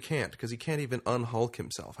clearly can't, because he can't even unhulk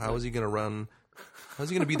himself. How is he going to run? How's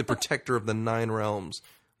he going to be the protector of the 9 realms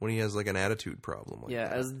when he has like an attitude problem? Like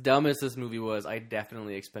that? As dumb as this movie was, I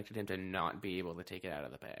definitely expected him to not be able to take it out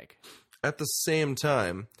of the bag. At the same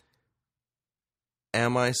time,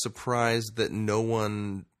 am I surprised that no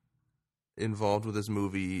one involved with this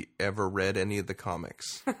movie ever read any of the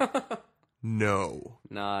comics? No.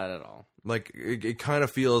 Not at all. Like, it kind of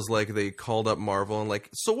feels like they called up Marvel and like,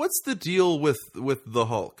 so what's the deal with the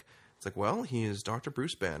Hulk? It's like, well, he is Dr.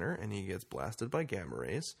 Bruce Banner, and he gets blasted by gamma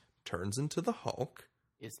rays, turns into the Hulk.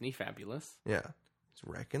 Isn't he fabulous? Yeah. He's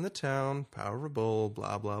wrecking the town, power of a bull,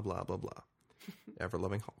 blah, blah, blah, blah, blah.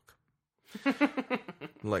 Ever-loving Hulk.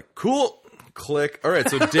 I'm like, cool. Click. All right,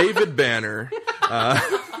 so David Banner.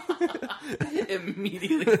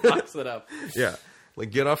 Immediately fucks it up. Yeah.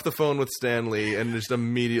 Like, get off the phone with Stan Lee and just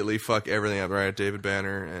immediately fuck everything up. Right, David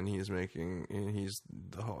Banner, and he's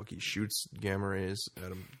the Hulk. He shoots gamma rays at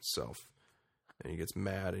himself, and he gets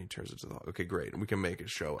mad, and he turns into the Hulk. Okay, great. We can make a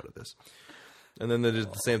show out of this. And then they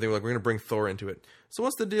did the same thing. Like, we're going to bring Thor into it. So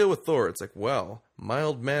what's the deal with Thor? It's like, well,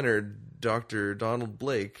 mild-mannered Dr. Donald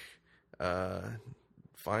Blake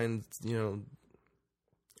finds,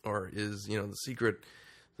 or is, the secret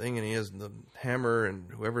thing, and he has the hammer, and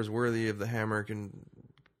whoever's worthy of the hammer can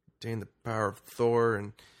attain the power of Thor,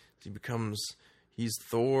 and he's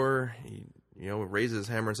Thor. He raises his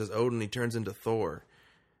hammer and says Odin. He turns into Thor,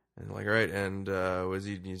 and like, all right, and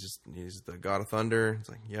he's the god of thunder. It's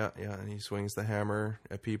like, yeah, and he swings the hammer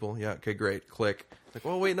at people. Yeah, okay, great. Click. It's like,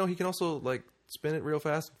 well, wait, no, he can also like spin it real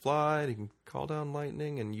fast and fly, and he can call down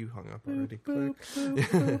lightning, and you hung up already. Click.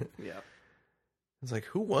 Yeah. It's like,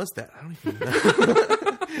 who was that? I don't even know.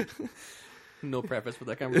 No preface for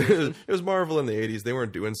that conversation. It was Marvel in the 80s. They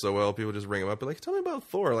weren't doing so well. People just ring them up and like, tell me about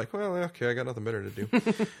Thor. Like, well, okay, I got nothing better to do.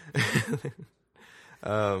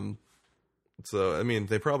 So, I mean,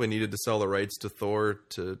 they probably needed to sell the rights to Thor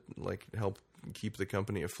to like help keep the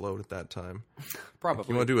company afloat at that time. Probably. Like,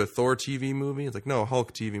 you want to do a Thor TV movie? It's like, no,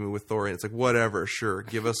 Hulk TV movie with Thor. And it's like, whatever, sure.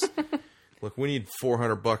 Give us, look, we need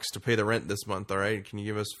 $400 to pay the rent this month. All right. Can you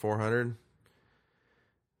give us $400?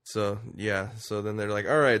 So, yeah. So then they're like,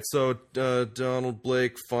 all right, so Donald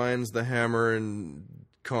Blake finds the hammer and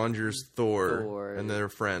conjures Thor. And they're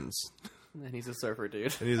friends. And he's a surfer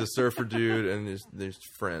dude. And he's a surfer dude, and there's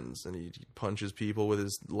friends. And he punches people with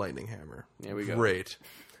his lightning hammer. There we go. Great.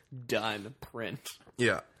 Done. Print.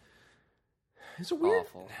 Yeah. Is it weird?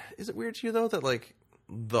 Awful. Is it weird to you, though, that, like,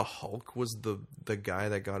 the Hulk was the guy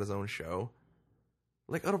that got his own show?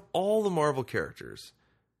 Like, out of all the Marvel characters...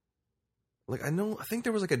 Like, I think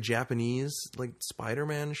there was, like, a Japanese, like,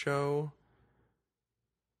 Spider-Man show.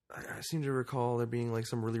 I seem to recall there being, like,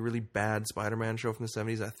 some really, really bad Spider-Man show from the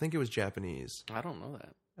 70s. I think it was Japanese. I don't know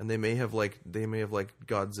that. And they may have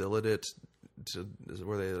Godzilla'd it to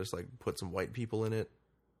where they just, like, put some white people in it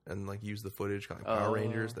and, like, use the footage, kind of like Power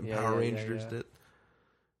Rangers. Then Power Rangers did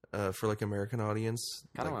for, like, American audience.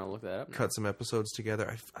 Kind of want to look that up now. Cut some episodes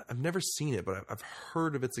together. I've never seen it, but I've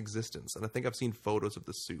heard of its existence. And I think I've seen photos of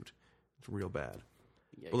the suit. It's real bad.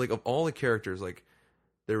 Yikes. But, like, of all the characters, like,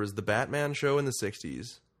 there was the Batman show in the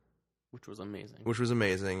 60s. Which was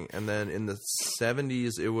amazing. And then in the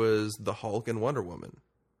 70s, it was the Hulk and Wonder Woman.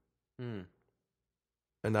 Hmm.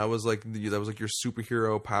 And that was, like, your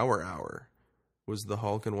superhero power hour. Was the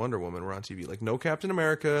Hulk and Wonder Woman were on TV. Like, no Captain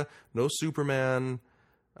America, no Superman,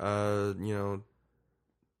 I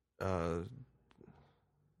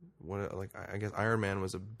guess Iron Man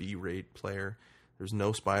was a B-rate player. There's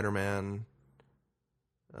no Spider-Man.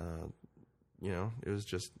 It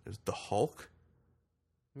was the Hulk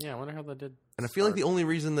Yeah, I wonder how that did. And I feel like the only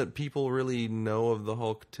reason that people really know of the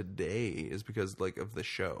Hulk today is because like of the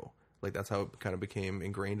show. Like that's how it kind of became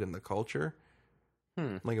ingrained in the culture,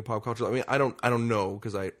 like in pop culture. I mean, I don't know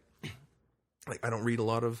because I don't read a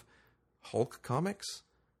lot of Hulk comics.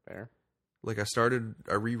 Fair. Like I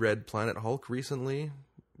reread Planet Hulk recently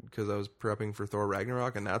because I was prepping for Thor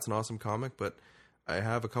Ragnarok, and that's an awesome comic. But I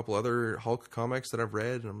have a couple other Hulk comics that I've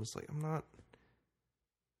read, and I'm just like, I'm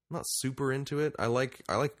not super into it. I like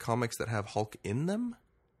comics that have Hulk in them.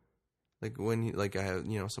 Like when I have,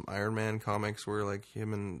 some Iron Man comics where like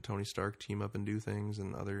him and Tony Stark team up and do things,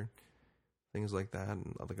 and other things like that,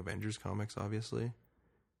 and like Avengers comics, obviously.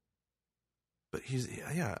 But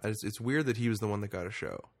it's weird that he was the one that got a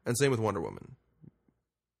show, and same with Wonder Woman.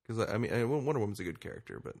 Because I mean, Wonder Woman's a good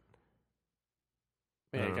character, but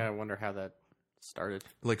I gotta wonder how that started.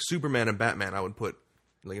 Like Superman and Batman, I would put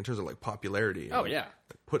like in terms of like popularity. Oh yeah,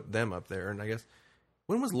 put them up there, and I guess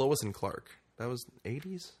when was Lois and Clark? That was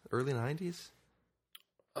 80s, early 90s.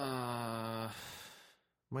 Might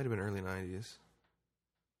have been early 90s.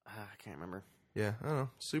 I can't remember. Yeah, I don't know.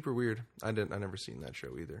 Super weird. I never seen that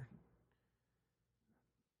show either.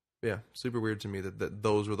 Yeah, super weird to me that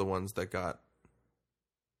those were the ones that got.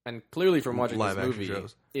 And clearly, from watching live this movie,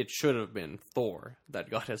 shows. It should have been Thor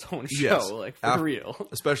that got his own show. Yes. Like for real.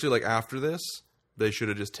 Especially like after this, they should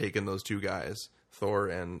have just taken those two guys, Thor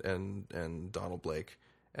and Donald Blake,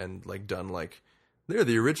 and like done like they're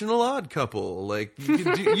the original Odd Couple. Like you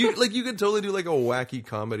could you could totally do like a wacky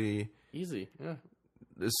comedy, easy, yeah.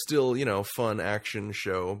 Still fun action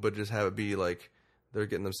show, but just have it be like they're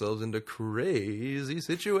getting themselves into crazy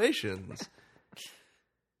situations,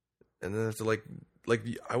 and then it's like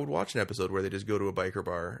I would watch an episode where they just go to a biker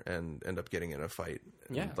bar and end up getting in a fight.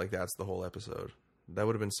 And yeah, like that's the whole episode. That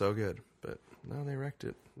would have been so good, but no, they wrecked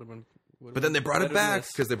it. But then they brought it back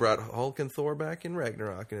because they brought Hulk and Thor back in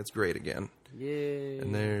Ragnarok, and it's great again. Yay!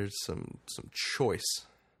 And there's some choice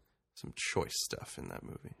stuff in that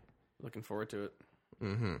movie. Looking forward to it.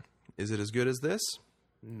 Mm-hmm. Is it as good as this?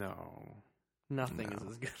 No, nothing is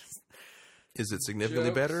as good as. Is it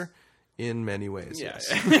significantly better? In many ways, yeah.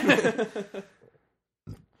 Yes.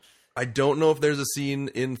 I don't know if there's a scene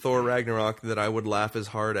in Thor Ragnarok that I would laugh as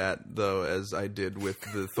hard at though as I did with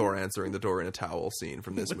the Thor answering the door in a towel scene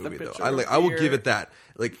from this movie. Though I will give it that.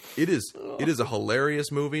 Like it is a hilarious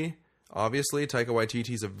movie. Obviously, Taika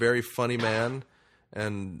Waititi's a very funny man,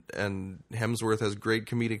 and Hemsworth has great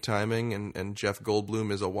comedic timing, and Jeff Goldblum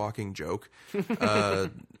is a walking joke.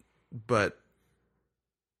 But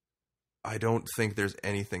I don't think there's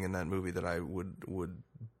anything in that movie that I would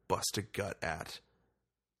bust a gut at.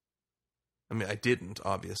 I mean, I didn't,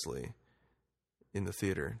 obviously, in the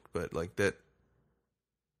theater, but like that,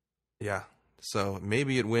 yeah. So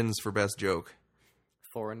maybe it wins for best joke.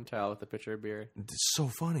 Foreign towel with a pitcher of beer. It's so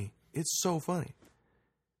funny. It's so funny.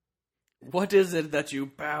 What is it that you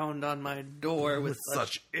pound on my door with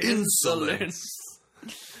such insolence?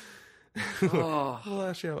 Oh. Well,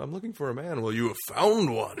 actually, I'm looking for a man. Well, you have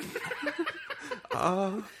found one.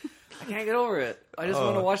 I can't get over it. I just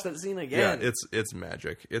want to watch that scene again. Yeah, it's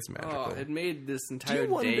magic. It's magical. It made this entire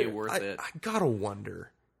day worth it. I gotta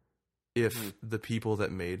wonder if the people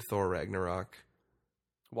that made Thor Ragnarok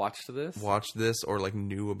watched this, or like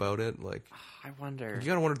knew about it. Like, I wonder. You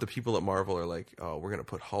gotta wonder if the people at Marvel are like, oh, we're gonna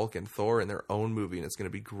put Hulk and Thor in their own movie, and it's gonna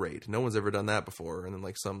be great. No one's ever done that before. And then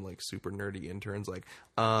like some like super nerdy interns like,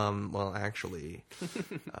 well, actually,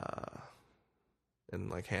 and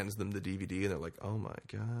like hands them the DVD, and they're like, "Oh my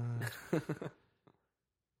god!"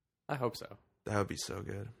 I hope so. That would be so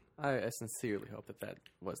good. I sincerely hope that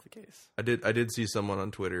was the case. I did see someone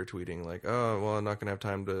on Twitter tweeting like, "Oh, well, I'm not gonna have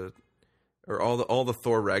time to," or all the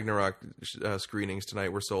Thor Ragnarok screenings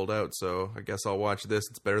tonight were sold out, so I guess I'll watch this.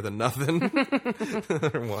 It's better than nothing.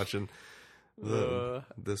 I'm watching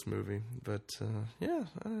this movie, but yeah.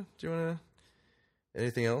 Do you want to?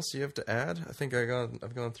 Anything else you have to add? I think I've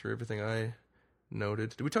gone through everything I noted.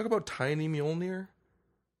 Did we talk about Tiny Mjolnir?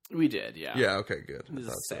 We did, yeah. Yeah, okay, good. This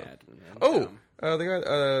is sad. So. Oh, the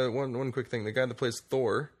guy. One quick thing. The guy that plays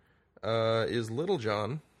Thor is Little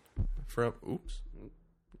John from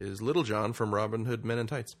Robin Hood Men in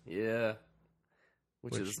Tights. Yeah,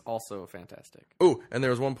 which is also fantastic. Oh, and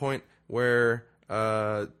there was one point where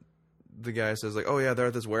the guy says like, "Oh yeah, they're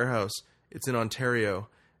at this warehouse. It's in Ontario,"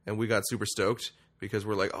 and we got super stoked because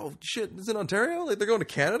we're like, "Oh shit, it's in Ontario! Like they're going to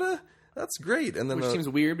Canada." That's great. And then which seems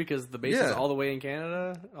weird because the base is all the way in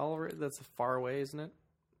Canada. That's far away, isn't it?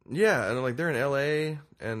 Yeah, and like they're in LA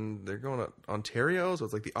and they're going to Ontario, so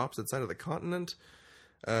it's like the opposite side of the continent.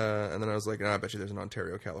 And then I was like, I bet you there's an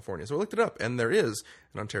Ontario, California. So I looked it up, and there is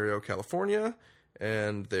an Ontario, California,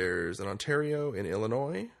 and there's an Ontario in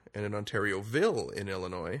Illinois, and an Ontarioville in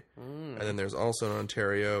Illinois, and then there's also an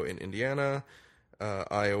Ontario in Indiana,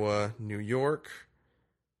 Iowa, New York,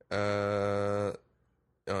 Ontario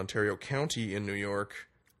County in New York,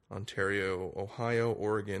 Ontario, Ohio,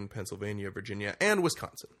 Oregon, Pennsylvania, Virginia, and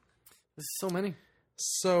Wisconsin. This is so many.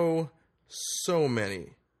 So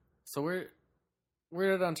many. So where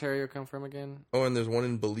did Ontario come from again? Oh, and there's one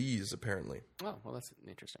in Belize, apparently. Oh, well, that's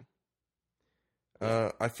interesting.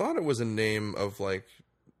 I thought it was a name of like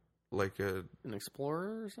a... An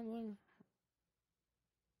explorer or something?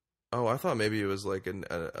 Oh, I thought maybe it was like an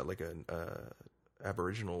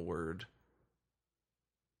Aboriginal word.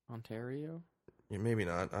 Ontario? Yeah, maybe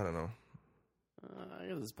not. I don't know. I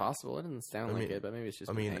guess it's possible. It doesn't sound like it, but maybe it's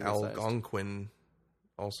just. Algonquin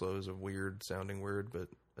also is a weird sounding word, but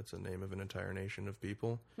that's the name of an entire nation of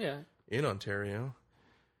people. Yeah. In Ontario.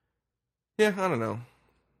 Yeah, I don't know.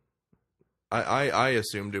 I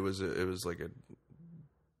assumed it was like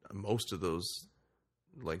most of those,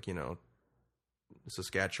 like, you know,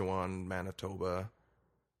 Saskatchewan, Manitoba,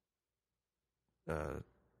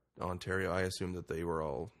 Ontario. I assumed that they were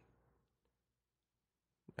all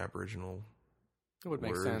Aboriginal It would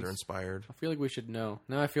make words sense. or inspired. I feel like we should know.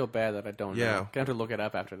 Now I feel bad that I don't know. I'm going to have to look it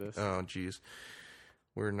up after this. Oh, jeez.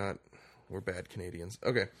 We're bad Canadians.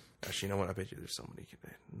 Okay. Actually, you know what? I bet you there's somebody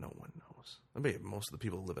no one knows. I bet most of the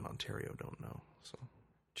people who live in Ontario don't know. So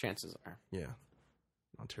Chances are. yeah.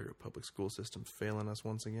 Ontario public school system failing us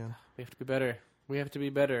once again. We have to be better. We have to be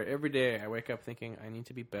better. Every day I wake up thinking I need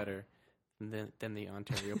to be better than the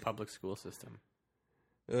Ontario public school system.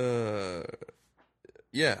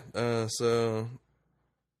 Yeah. So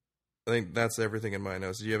I think that's everything in my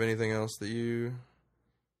notes. Do you have anything else that you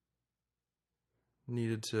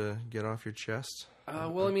needed to get off your chest?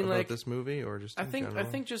 Well, I mean, about like this movie, or just I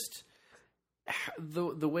think just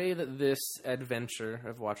the way that this adventure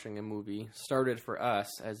of watching a movie started for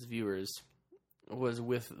us as viewers was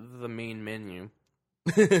with the main menu,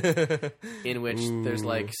 in which there's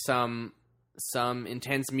like some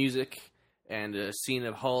intense music and a scene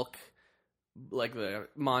of Hulk, like the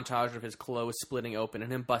montage of his clothes splitting open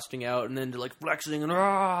and him busting out, and then like flexing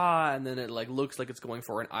and then it like looks like it's going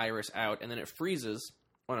for an iris out, and then it freezes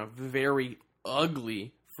on a very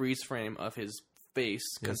ugly freeze frame of his face,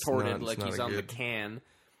 contorted like he's on the can,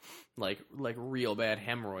 like real bad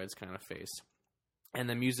hemorrhoids kind of face. And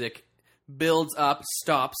the music builds up,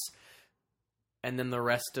 stops, and then the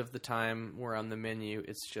rest of the time we're on the menu,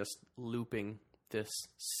 it's just looping this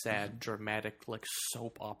sad, dramatic, like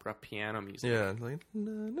soap opera piano music. Yeah, like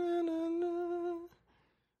na, na, na, na,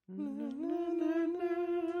 na, na,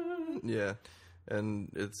 na. Yeah,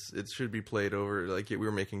 and it should be played over. Like we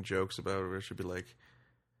were making jokes about it. It should be like,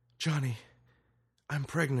 Johnny, I'm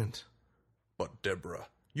pregnant, but Deborah,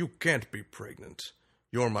 you can't be pregnant.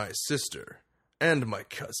 You're my sister and my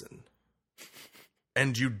cousin,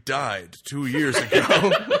 and you died 2 years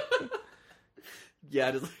ago.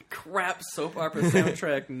 Yeah, just like crap soap opera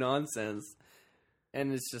soundtrack nonsense.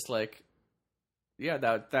 And it's just like, yeah,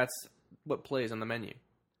 that's what plays on the menu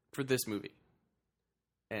for this movie.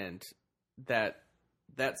 And that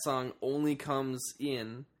song only comes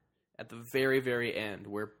in at the very, very end,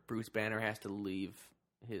 where Bruce Banner has to leave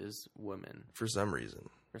his woman. For some reason.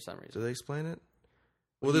 Do they explain it?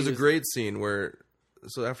 Well, there's a great scene where,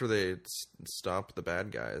 so after they stop the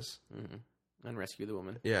bad guys... Mm-hmm. And rescue the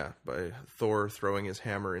woman. Yeah, by Thor throwing his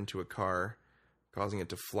hammer into a car, causing it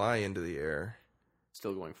to fly into the air.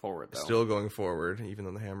 Still going forward, though. Still going forward, even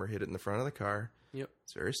though the hammer hit it in the front of the car. Yep.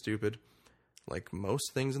 It's very stupid, like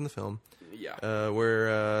most things in the film. Yeah.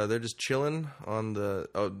 Where they're just chilling on the...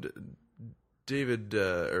 David,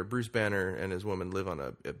 or Bruce Banner and his woman live on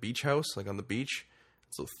a beach house, like on the beach.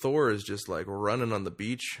 So Thor is just like running on the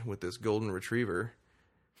beach with this golden retriever.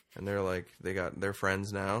 And they're like, they're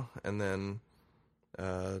friends now. And then...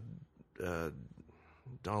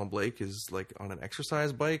 Donald Blake is like on an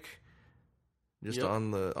exercise bike, just on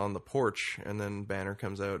the porch, and then Banner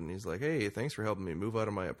comes out and he's like, "Hey, thanks for helping me move out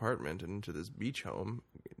of my apartment and into this beach home,"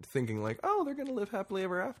 thinking like, "Oh, they're gonna live happily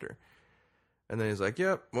ever after." And then he's like,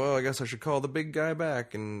 "Yep, well, I guess I should call the big guy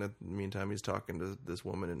back." And in the meantime, he's talking to this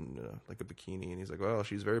woman in like a bikini, and he's like, "Well,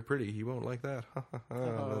 she's very pretty. He won't like that."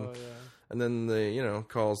 And then they,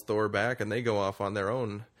 calls Thor back, and they go off on their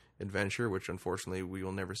own adventure, which unfortunately we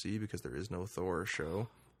will never see because there is no Thor show.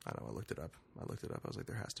 I know, I looked it up. I was like,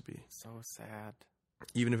 there has to be. So sad.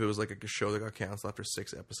 Even if it was like a show that got canceled after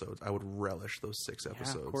 6 episodes, I would relish those 6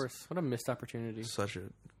 episodes. Yeah, of course. What a missed opportunity. Such a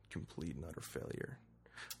complete and utter failure.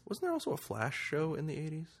 Wasn't there also a Flash show in the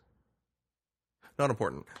 80s? Not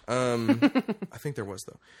important. I think there was,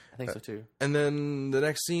 though. I think so, too. And then the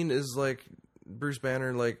next scene is like Bruce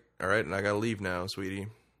Banner, like, all right, and I gotta leave now, sweetie.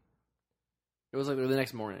 It was like the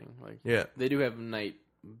next morning. Like, Yeah. they do have night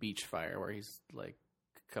beach fire where he's like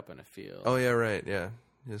cupping a field. Oh, yeah, right, yeah.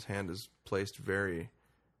 His hand is placed very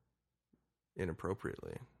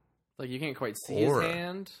inappropriately. Like, you can't quite see Or his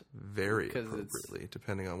hand very because appropriately,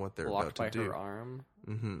 depending on what they're blocked by about to do. her arm,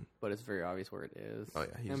 Mm-hmm. but it's very obvious where it is. Oh,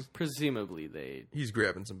 yeah, and presumably they he's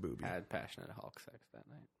grabbing some boobies. had passionate Hulk sex that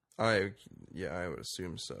night. I would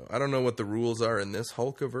assume so. I don't know what the rules are in this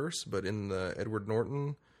Hulkiverse, but in the Edward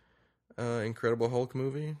Norton Incredible Hulk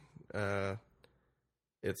movie,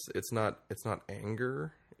 it's not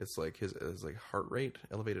anger. It's like his heart rate,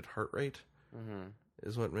 elevated heart rate,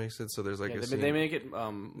 is what makes it. So there's like a scene. They make it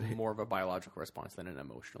more of a biological response than an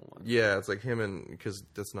emotional one. Yeah, it's like him and because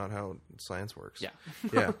that's not how science works. Yeah.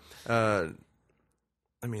 Yeah.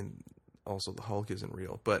 I mean, also the Hulk isn't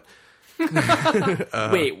real, but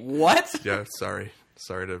Wait, what? yeah. Sorry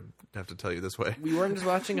to have to tell you this way. We weren't just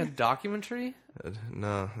watching a documentary.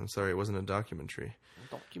 No, I'm sorry, it wasn't a documentary.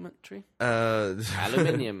 Documentary.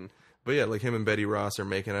 Aluminium. But yeah, like him and Betty Ross are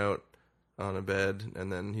making out on a bed,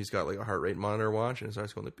 and then he's got like a heart rate monitor watch, and it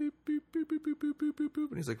starts going like boop boop boop boop boop boop boop boop boop,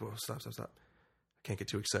 and he's like, "Whoa, stop! I can't get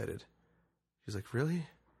too excited." She's like, "Really?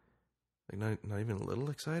 Like not even a little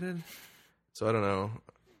excited?" So I don't know.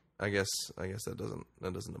 I guess that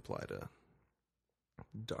doesn't apply to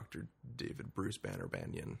Dr. David Bruce Banner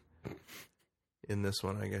Banyan. In this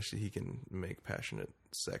one, I guess he can make passionate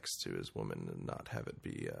sex to his woman and not have it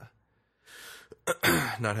be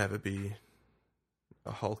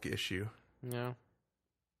a Hulk issue. Yeah.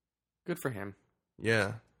 Good for him.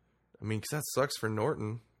 Yeah, I mean, 'cause that sucks for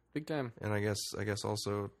Norton, Big time. and I guess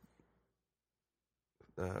also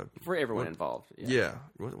For everyone involved. Yeah.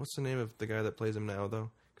 What's the name of the guy that plays him now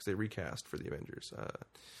though? Because they recast for the Avengers.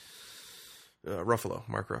 Ruffalo,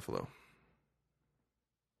 Mark Ruffalo.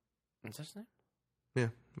 What's his name? Yeah,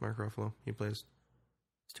 Mark Ruffalo. He plays.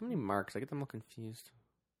 There's too many marks. I get them all confused.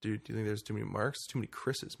 Dude, do you think there's too many Marks? Too many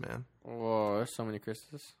Chris's, man. Whoa, there's so many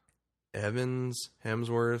Chris's. Evans,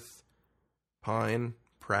 Hemsworth, Pine,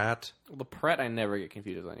 Pratt. Well, the Pratt I never get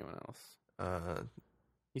confused with anyone else.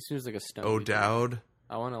 He seems like a stone. O'Dowd.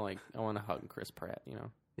 I want to hug Chris Pratt. You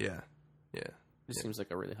know. Yeah. He seems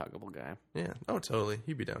like a really huggable guy. Yeah. Oh, totally.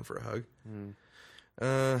 He'd be down for a hug.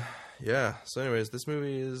 Yeah. So, anyways, this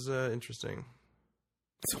movie is interesting.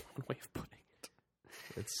 That's one way of putting it.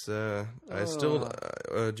 It's I still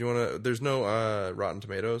do you want to? There's no Rotten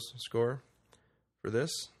Tomatoes score for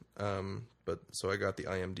this, but so I got the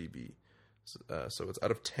IMDb. So it's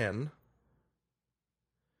out of 10.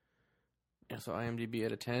 Yeah, so IMDb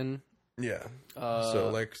out of 10. Yeah. So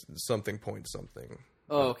like something point something.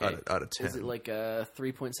 Oh, okay. Out of 10. Is it like a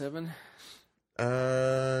 3.7?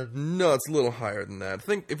 No, it's a little higher than that.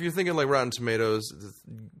 If you're thinking like Rotten Tomatoes,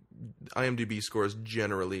 IMDb scores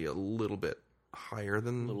generally a little bit higher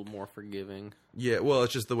than A little more forgiving. Yeah, well,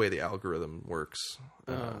 it's just the way the algorithm works.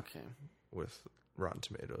 Okay. With Rotten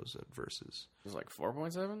Tomatoes versus. It's like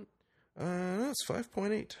 4.7? No, it's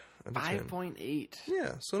 5.8. 5.8.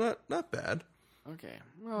 Yeah, so not bad. Okay.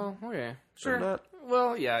 Well, okay. Sure.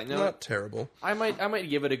 Yeah, not terrible. I might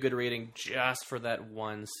give it a good rating just for that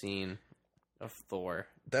one scene of Thor.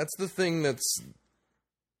 That's the thing that's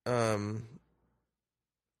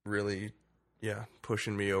really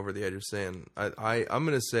pushing me over the edge of saying I'm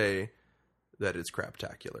going to say that it's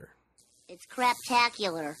craptacular. It's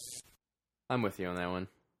craptacular. I'm with you on that one.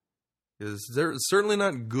 It's certainly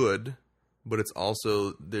not good, but it's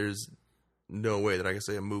also there's no way that I can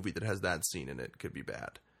say a movie that has that scene in it could be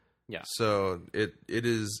bad. Yeah. So it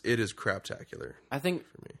is craptacular. I think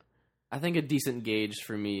for me. I think a decent gauge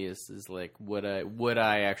for me is like would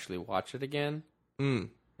I actually watch it again? And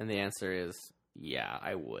the answer is yeah,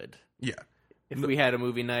 I would. Yeah. If we had a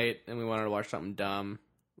movie night and we wanted to watch something dumb,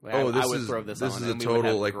 I would throw this on. This is a and total we would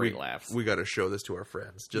have like great laughs. we got to show this to our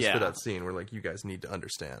friends just for that scene. We're like, you guys need to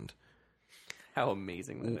understand how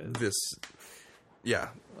amazing that is. This, yeah.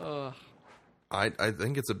 I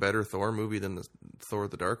think it's a better Thor movie than the Thor: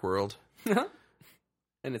 The Dark World.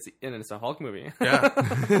 And it's a Hulk movie. Yeah.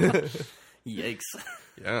 Yikes.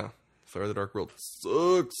 Yeah. Thor: The Dark World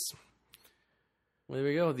sucks. Well, there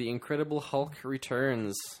we go. The Incredible Hulk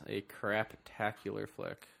returns. A craptacular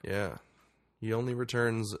flick. Yeah. He only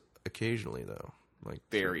returns occasionally, though. Like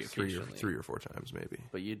very three occasionally. or four times, maybe.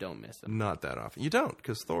 But you don't miss him. Not that often. You don't,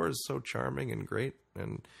 because Thor is so charming and great,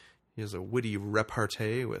 and he has a witty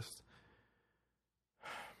repartee with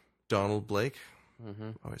Donald Blake.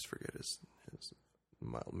 Mm-hmm. I always forget his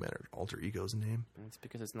mild-mannered alter ego's name. It's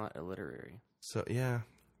because it's not illiterary. So, yeah.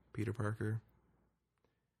 Peter Parker.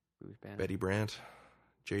 Bruce Banner. Betty Brant.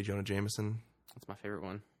 J. Jonah Jameson. That's my favorite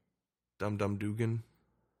one. Dum Dum Dugan,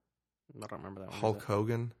 I don't remember that one. Hulk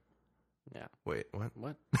Hogan. Yeah. Wait, what?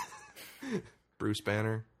 What? Bruce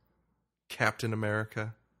Banner, Captain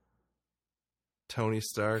America, Tony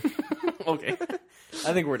Stark, Okay.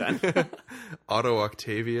 I think we're done. Otto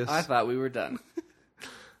Octavius. I thought we were done.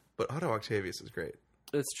 But Otto Octavius is great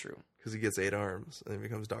It's true. because he gets 8 arms and he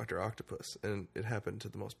becomes Dr. Octopus. And it happened to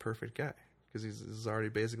the most perfect guy because this is already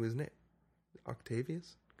basically his name.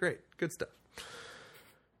 Octavius? Great. Good stuff.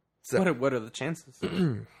 So, What are the chances?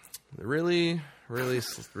 really, really,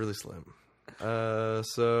 really slim.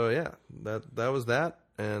 So yeah, that was that.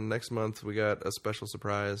 And next month we got a special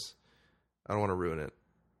surprise. I don't want to ruin it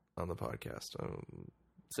on the podcast.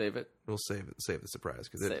 Save it. We'll save the surprise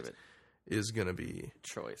because Save it. is going to be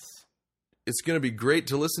Choice. it's going to be great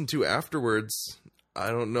to listen to afterwards.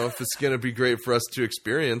 I don't know if it's going to be great for us to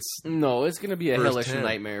experience. No, it's going to be a First hellish hand.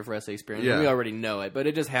 nightmare for us to experience. Yeah. We already know it, but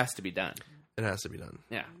it just has to be done. It has to be done.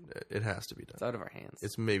 Yeah. It has to be done. It's out of our hands.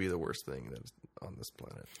 It's maybe the worst thing that's on this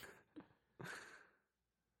planet.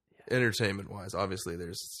 Entertainment wise, obviously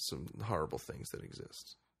there's some horrible things that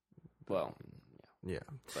exist. Well, Yeah.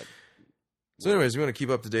 but So anyways, we want to keep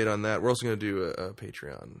up to date on that. We're also going to do a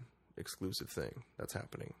Patreon exclusive thing that's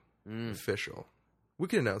happening. Official. We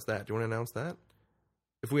can announce that. Do you want to announce that?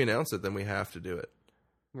 If we announce it, then we have to do it.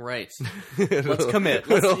 right. Let's commit.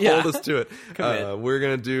 It'll Yeah. hold us to it. Commit. We're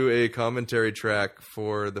going to do a commentary track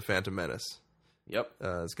for The Phantom Menace. Yep.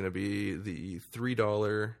 It's going to be the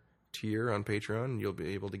 $3 tier on Patreon. You'll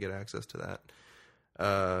be able to get access to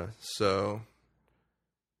that. So,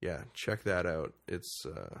 yeah, check that out. It's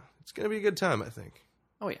going to be a good time, I think.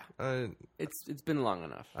 Oh yeah. It's been long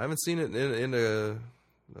enough. I haven't seen it in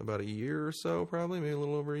about a year or so, probably, maybe a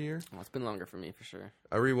little over a year. Well, it's been longer for me for sure.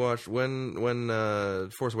 I rewatched when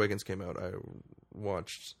Force Awakens came out. I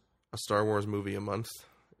watched a Star Wars movie a month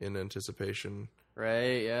in anticipation.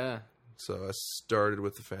 Right. Yeah. So I started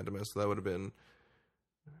with The Phantom Menace. So that would have been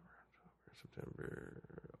September,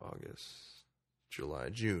 August, July,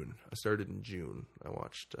 June. I started in June. I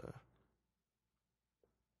watched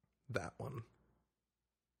that one.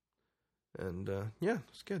 And yeah,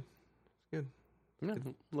 it's good. It's good. Yeah.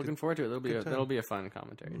 Looking forward to it. good time. That'll be a fun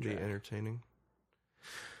commentary. It'll be track. entertaining.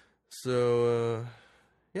 So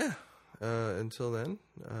yeah. Until then,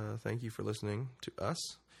 thank you for listening to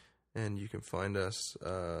us. And you can find us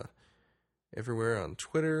everywhere on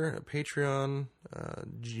Twitter, Patreon,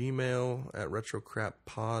 Gmail at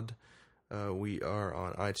RetroCrapPod. We are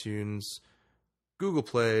on iTunes, Google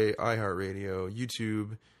Play, iHeartRadio,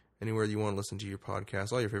 YouTube, anywhere you want to listen to your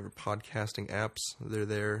podcast. All your favorite podcasting apps, they're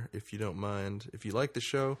there if you don't mind. If you like the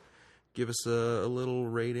show, give us a little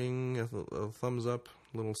rating, a thumbs up,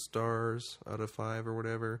 little stars out of 5 or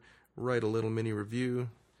whatever. Write a little mini review.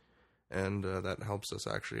 And that helps us,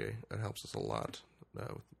 actually. It helps us a lot with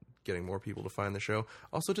getting more people to find the show.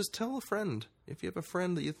 Also, just tell a friend. If you have a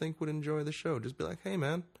friend that you think would enjoy the show, just be like, hey,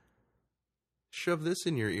 man, shove this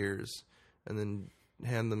in your ears. And then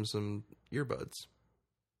hand them some earbuds.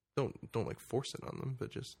 Don't like force it on them,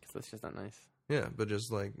 but just... Because that's just not nice. Yeah, but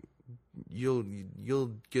just like, you'll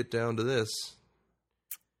get down to this.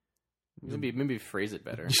 Maybe phrase it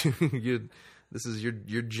better. This is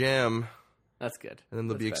your jam. That's good. And then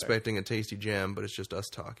they'll That's be better. expecting a tasty jam, but it's just us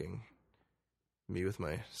talking. Me with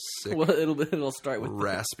my sick, Well, it'll start with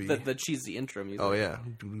raspy. the cheesy intro music. Oh yeah.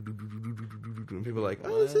 And people are like,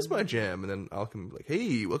 oh, this is my jam. And then I'll come like,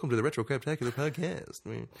 hey, welcome to the Retro Craptacular podcast. I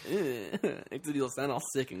mean, It'll sound all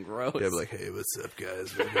sick and gross. yeah, I'll be like, hey, what's up,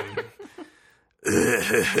 guys?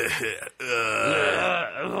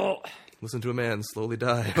 Listen to a man slowly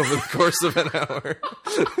die over the course of an hour.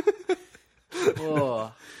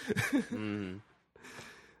 Oh.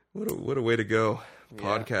 What a way to go. Yeah.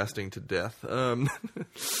 Podcasting to death. And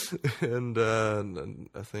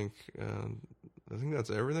I think that's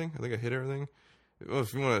everything. I think I hit everything. Well,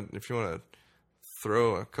 if you want to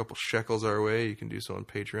throw a couple shekels our way, you can do so on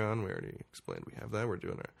Patreon. We already explained we have that. We're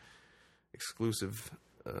doing an exclusive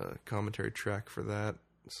commentary track for that,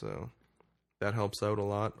 so that helps out a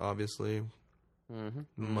lot. Obviously,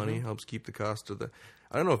 money helps keep the cost of the.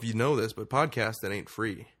 I don't know if you know this, but podcasting ain't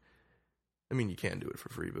free. I mean, you can do it for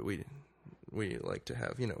free, but we like to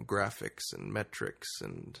have, graphics and metrics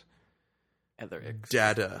and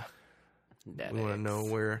data. We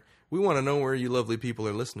want to know where you lovely people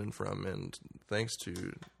are listening from, and thanks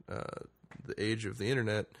to the age of the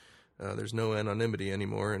internet, there's no anonymity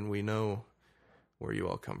anymore, and we know where you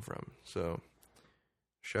all come from. So,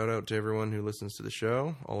 shout out to everyone who listens to the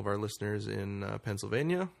show. All of our listeners in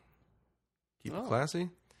Pennsylvania. Keep it classy.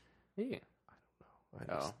 Yeah.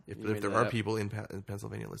 If there are people in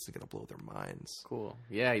Pennsylvania listening, it's going to blow their minds. Cool.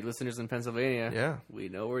 Yeah, listeners in Pennsylvania. Yeah. We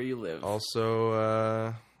know where you live.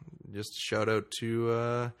 Also, just shout out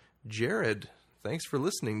to Jared. Thanks for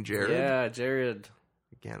listening, Jared. Yeah, Jared.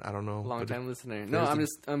 Again, I don't know. Long time listener. No, I'm in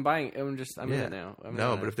it now.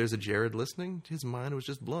 But if there's a Jared listening, his mind was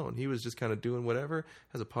just blown. He was just kind of doing whatever,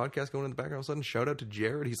 has a podcast going in the background. All of a sudden, shout out to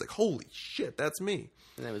Jared. He's like, holy shit, that's me.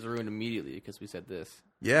 And that was ruined immediately because we said this.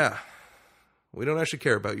 Yeah. We don't actually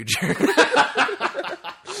care about you, Jared.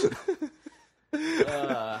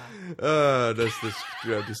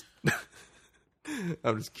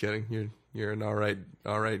 I'm just kidding. You're an all right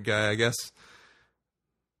guy, I guess.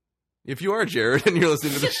 If you are Jared and you're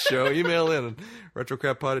listening to this show, email in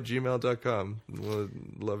retrocrappod@gmail.com.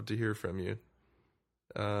 We'd love to hear from you.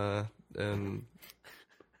 I'm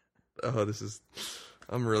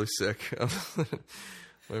really sick.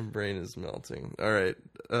 My brain is melting. All right.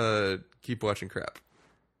 Keep watching crap.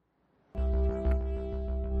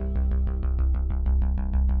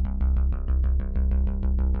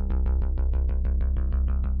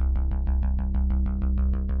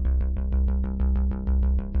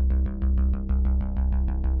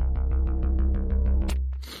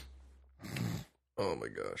 Oh my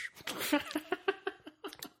gosh.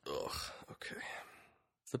 Ugh. Okay.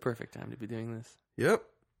 It's the perfect time to be doing this. Yep.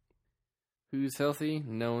 Who's healthy?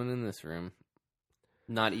 No one in this room.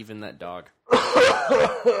 Not even that dog.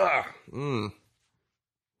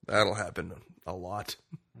 That'll happen a lot.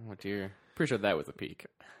 Oh dear. Pretty sure that was a peak.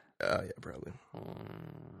 Yeah, probably.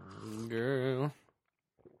 Girl.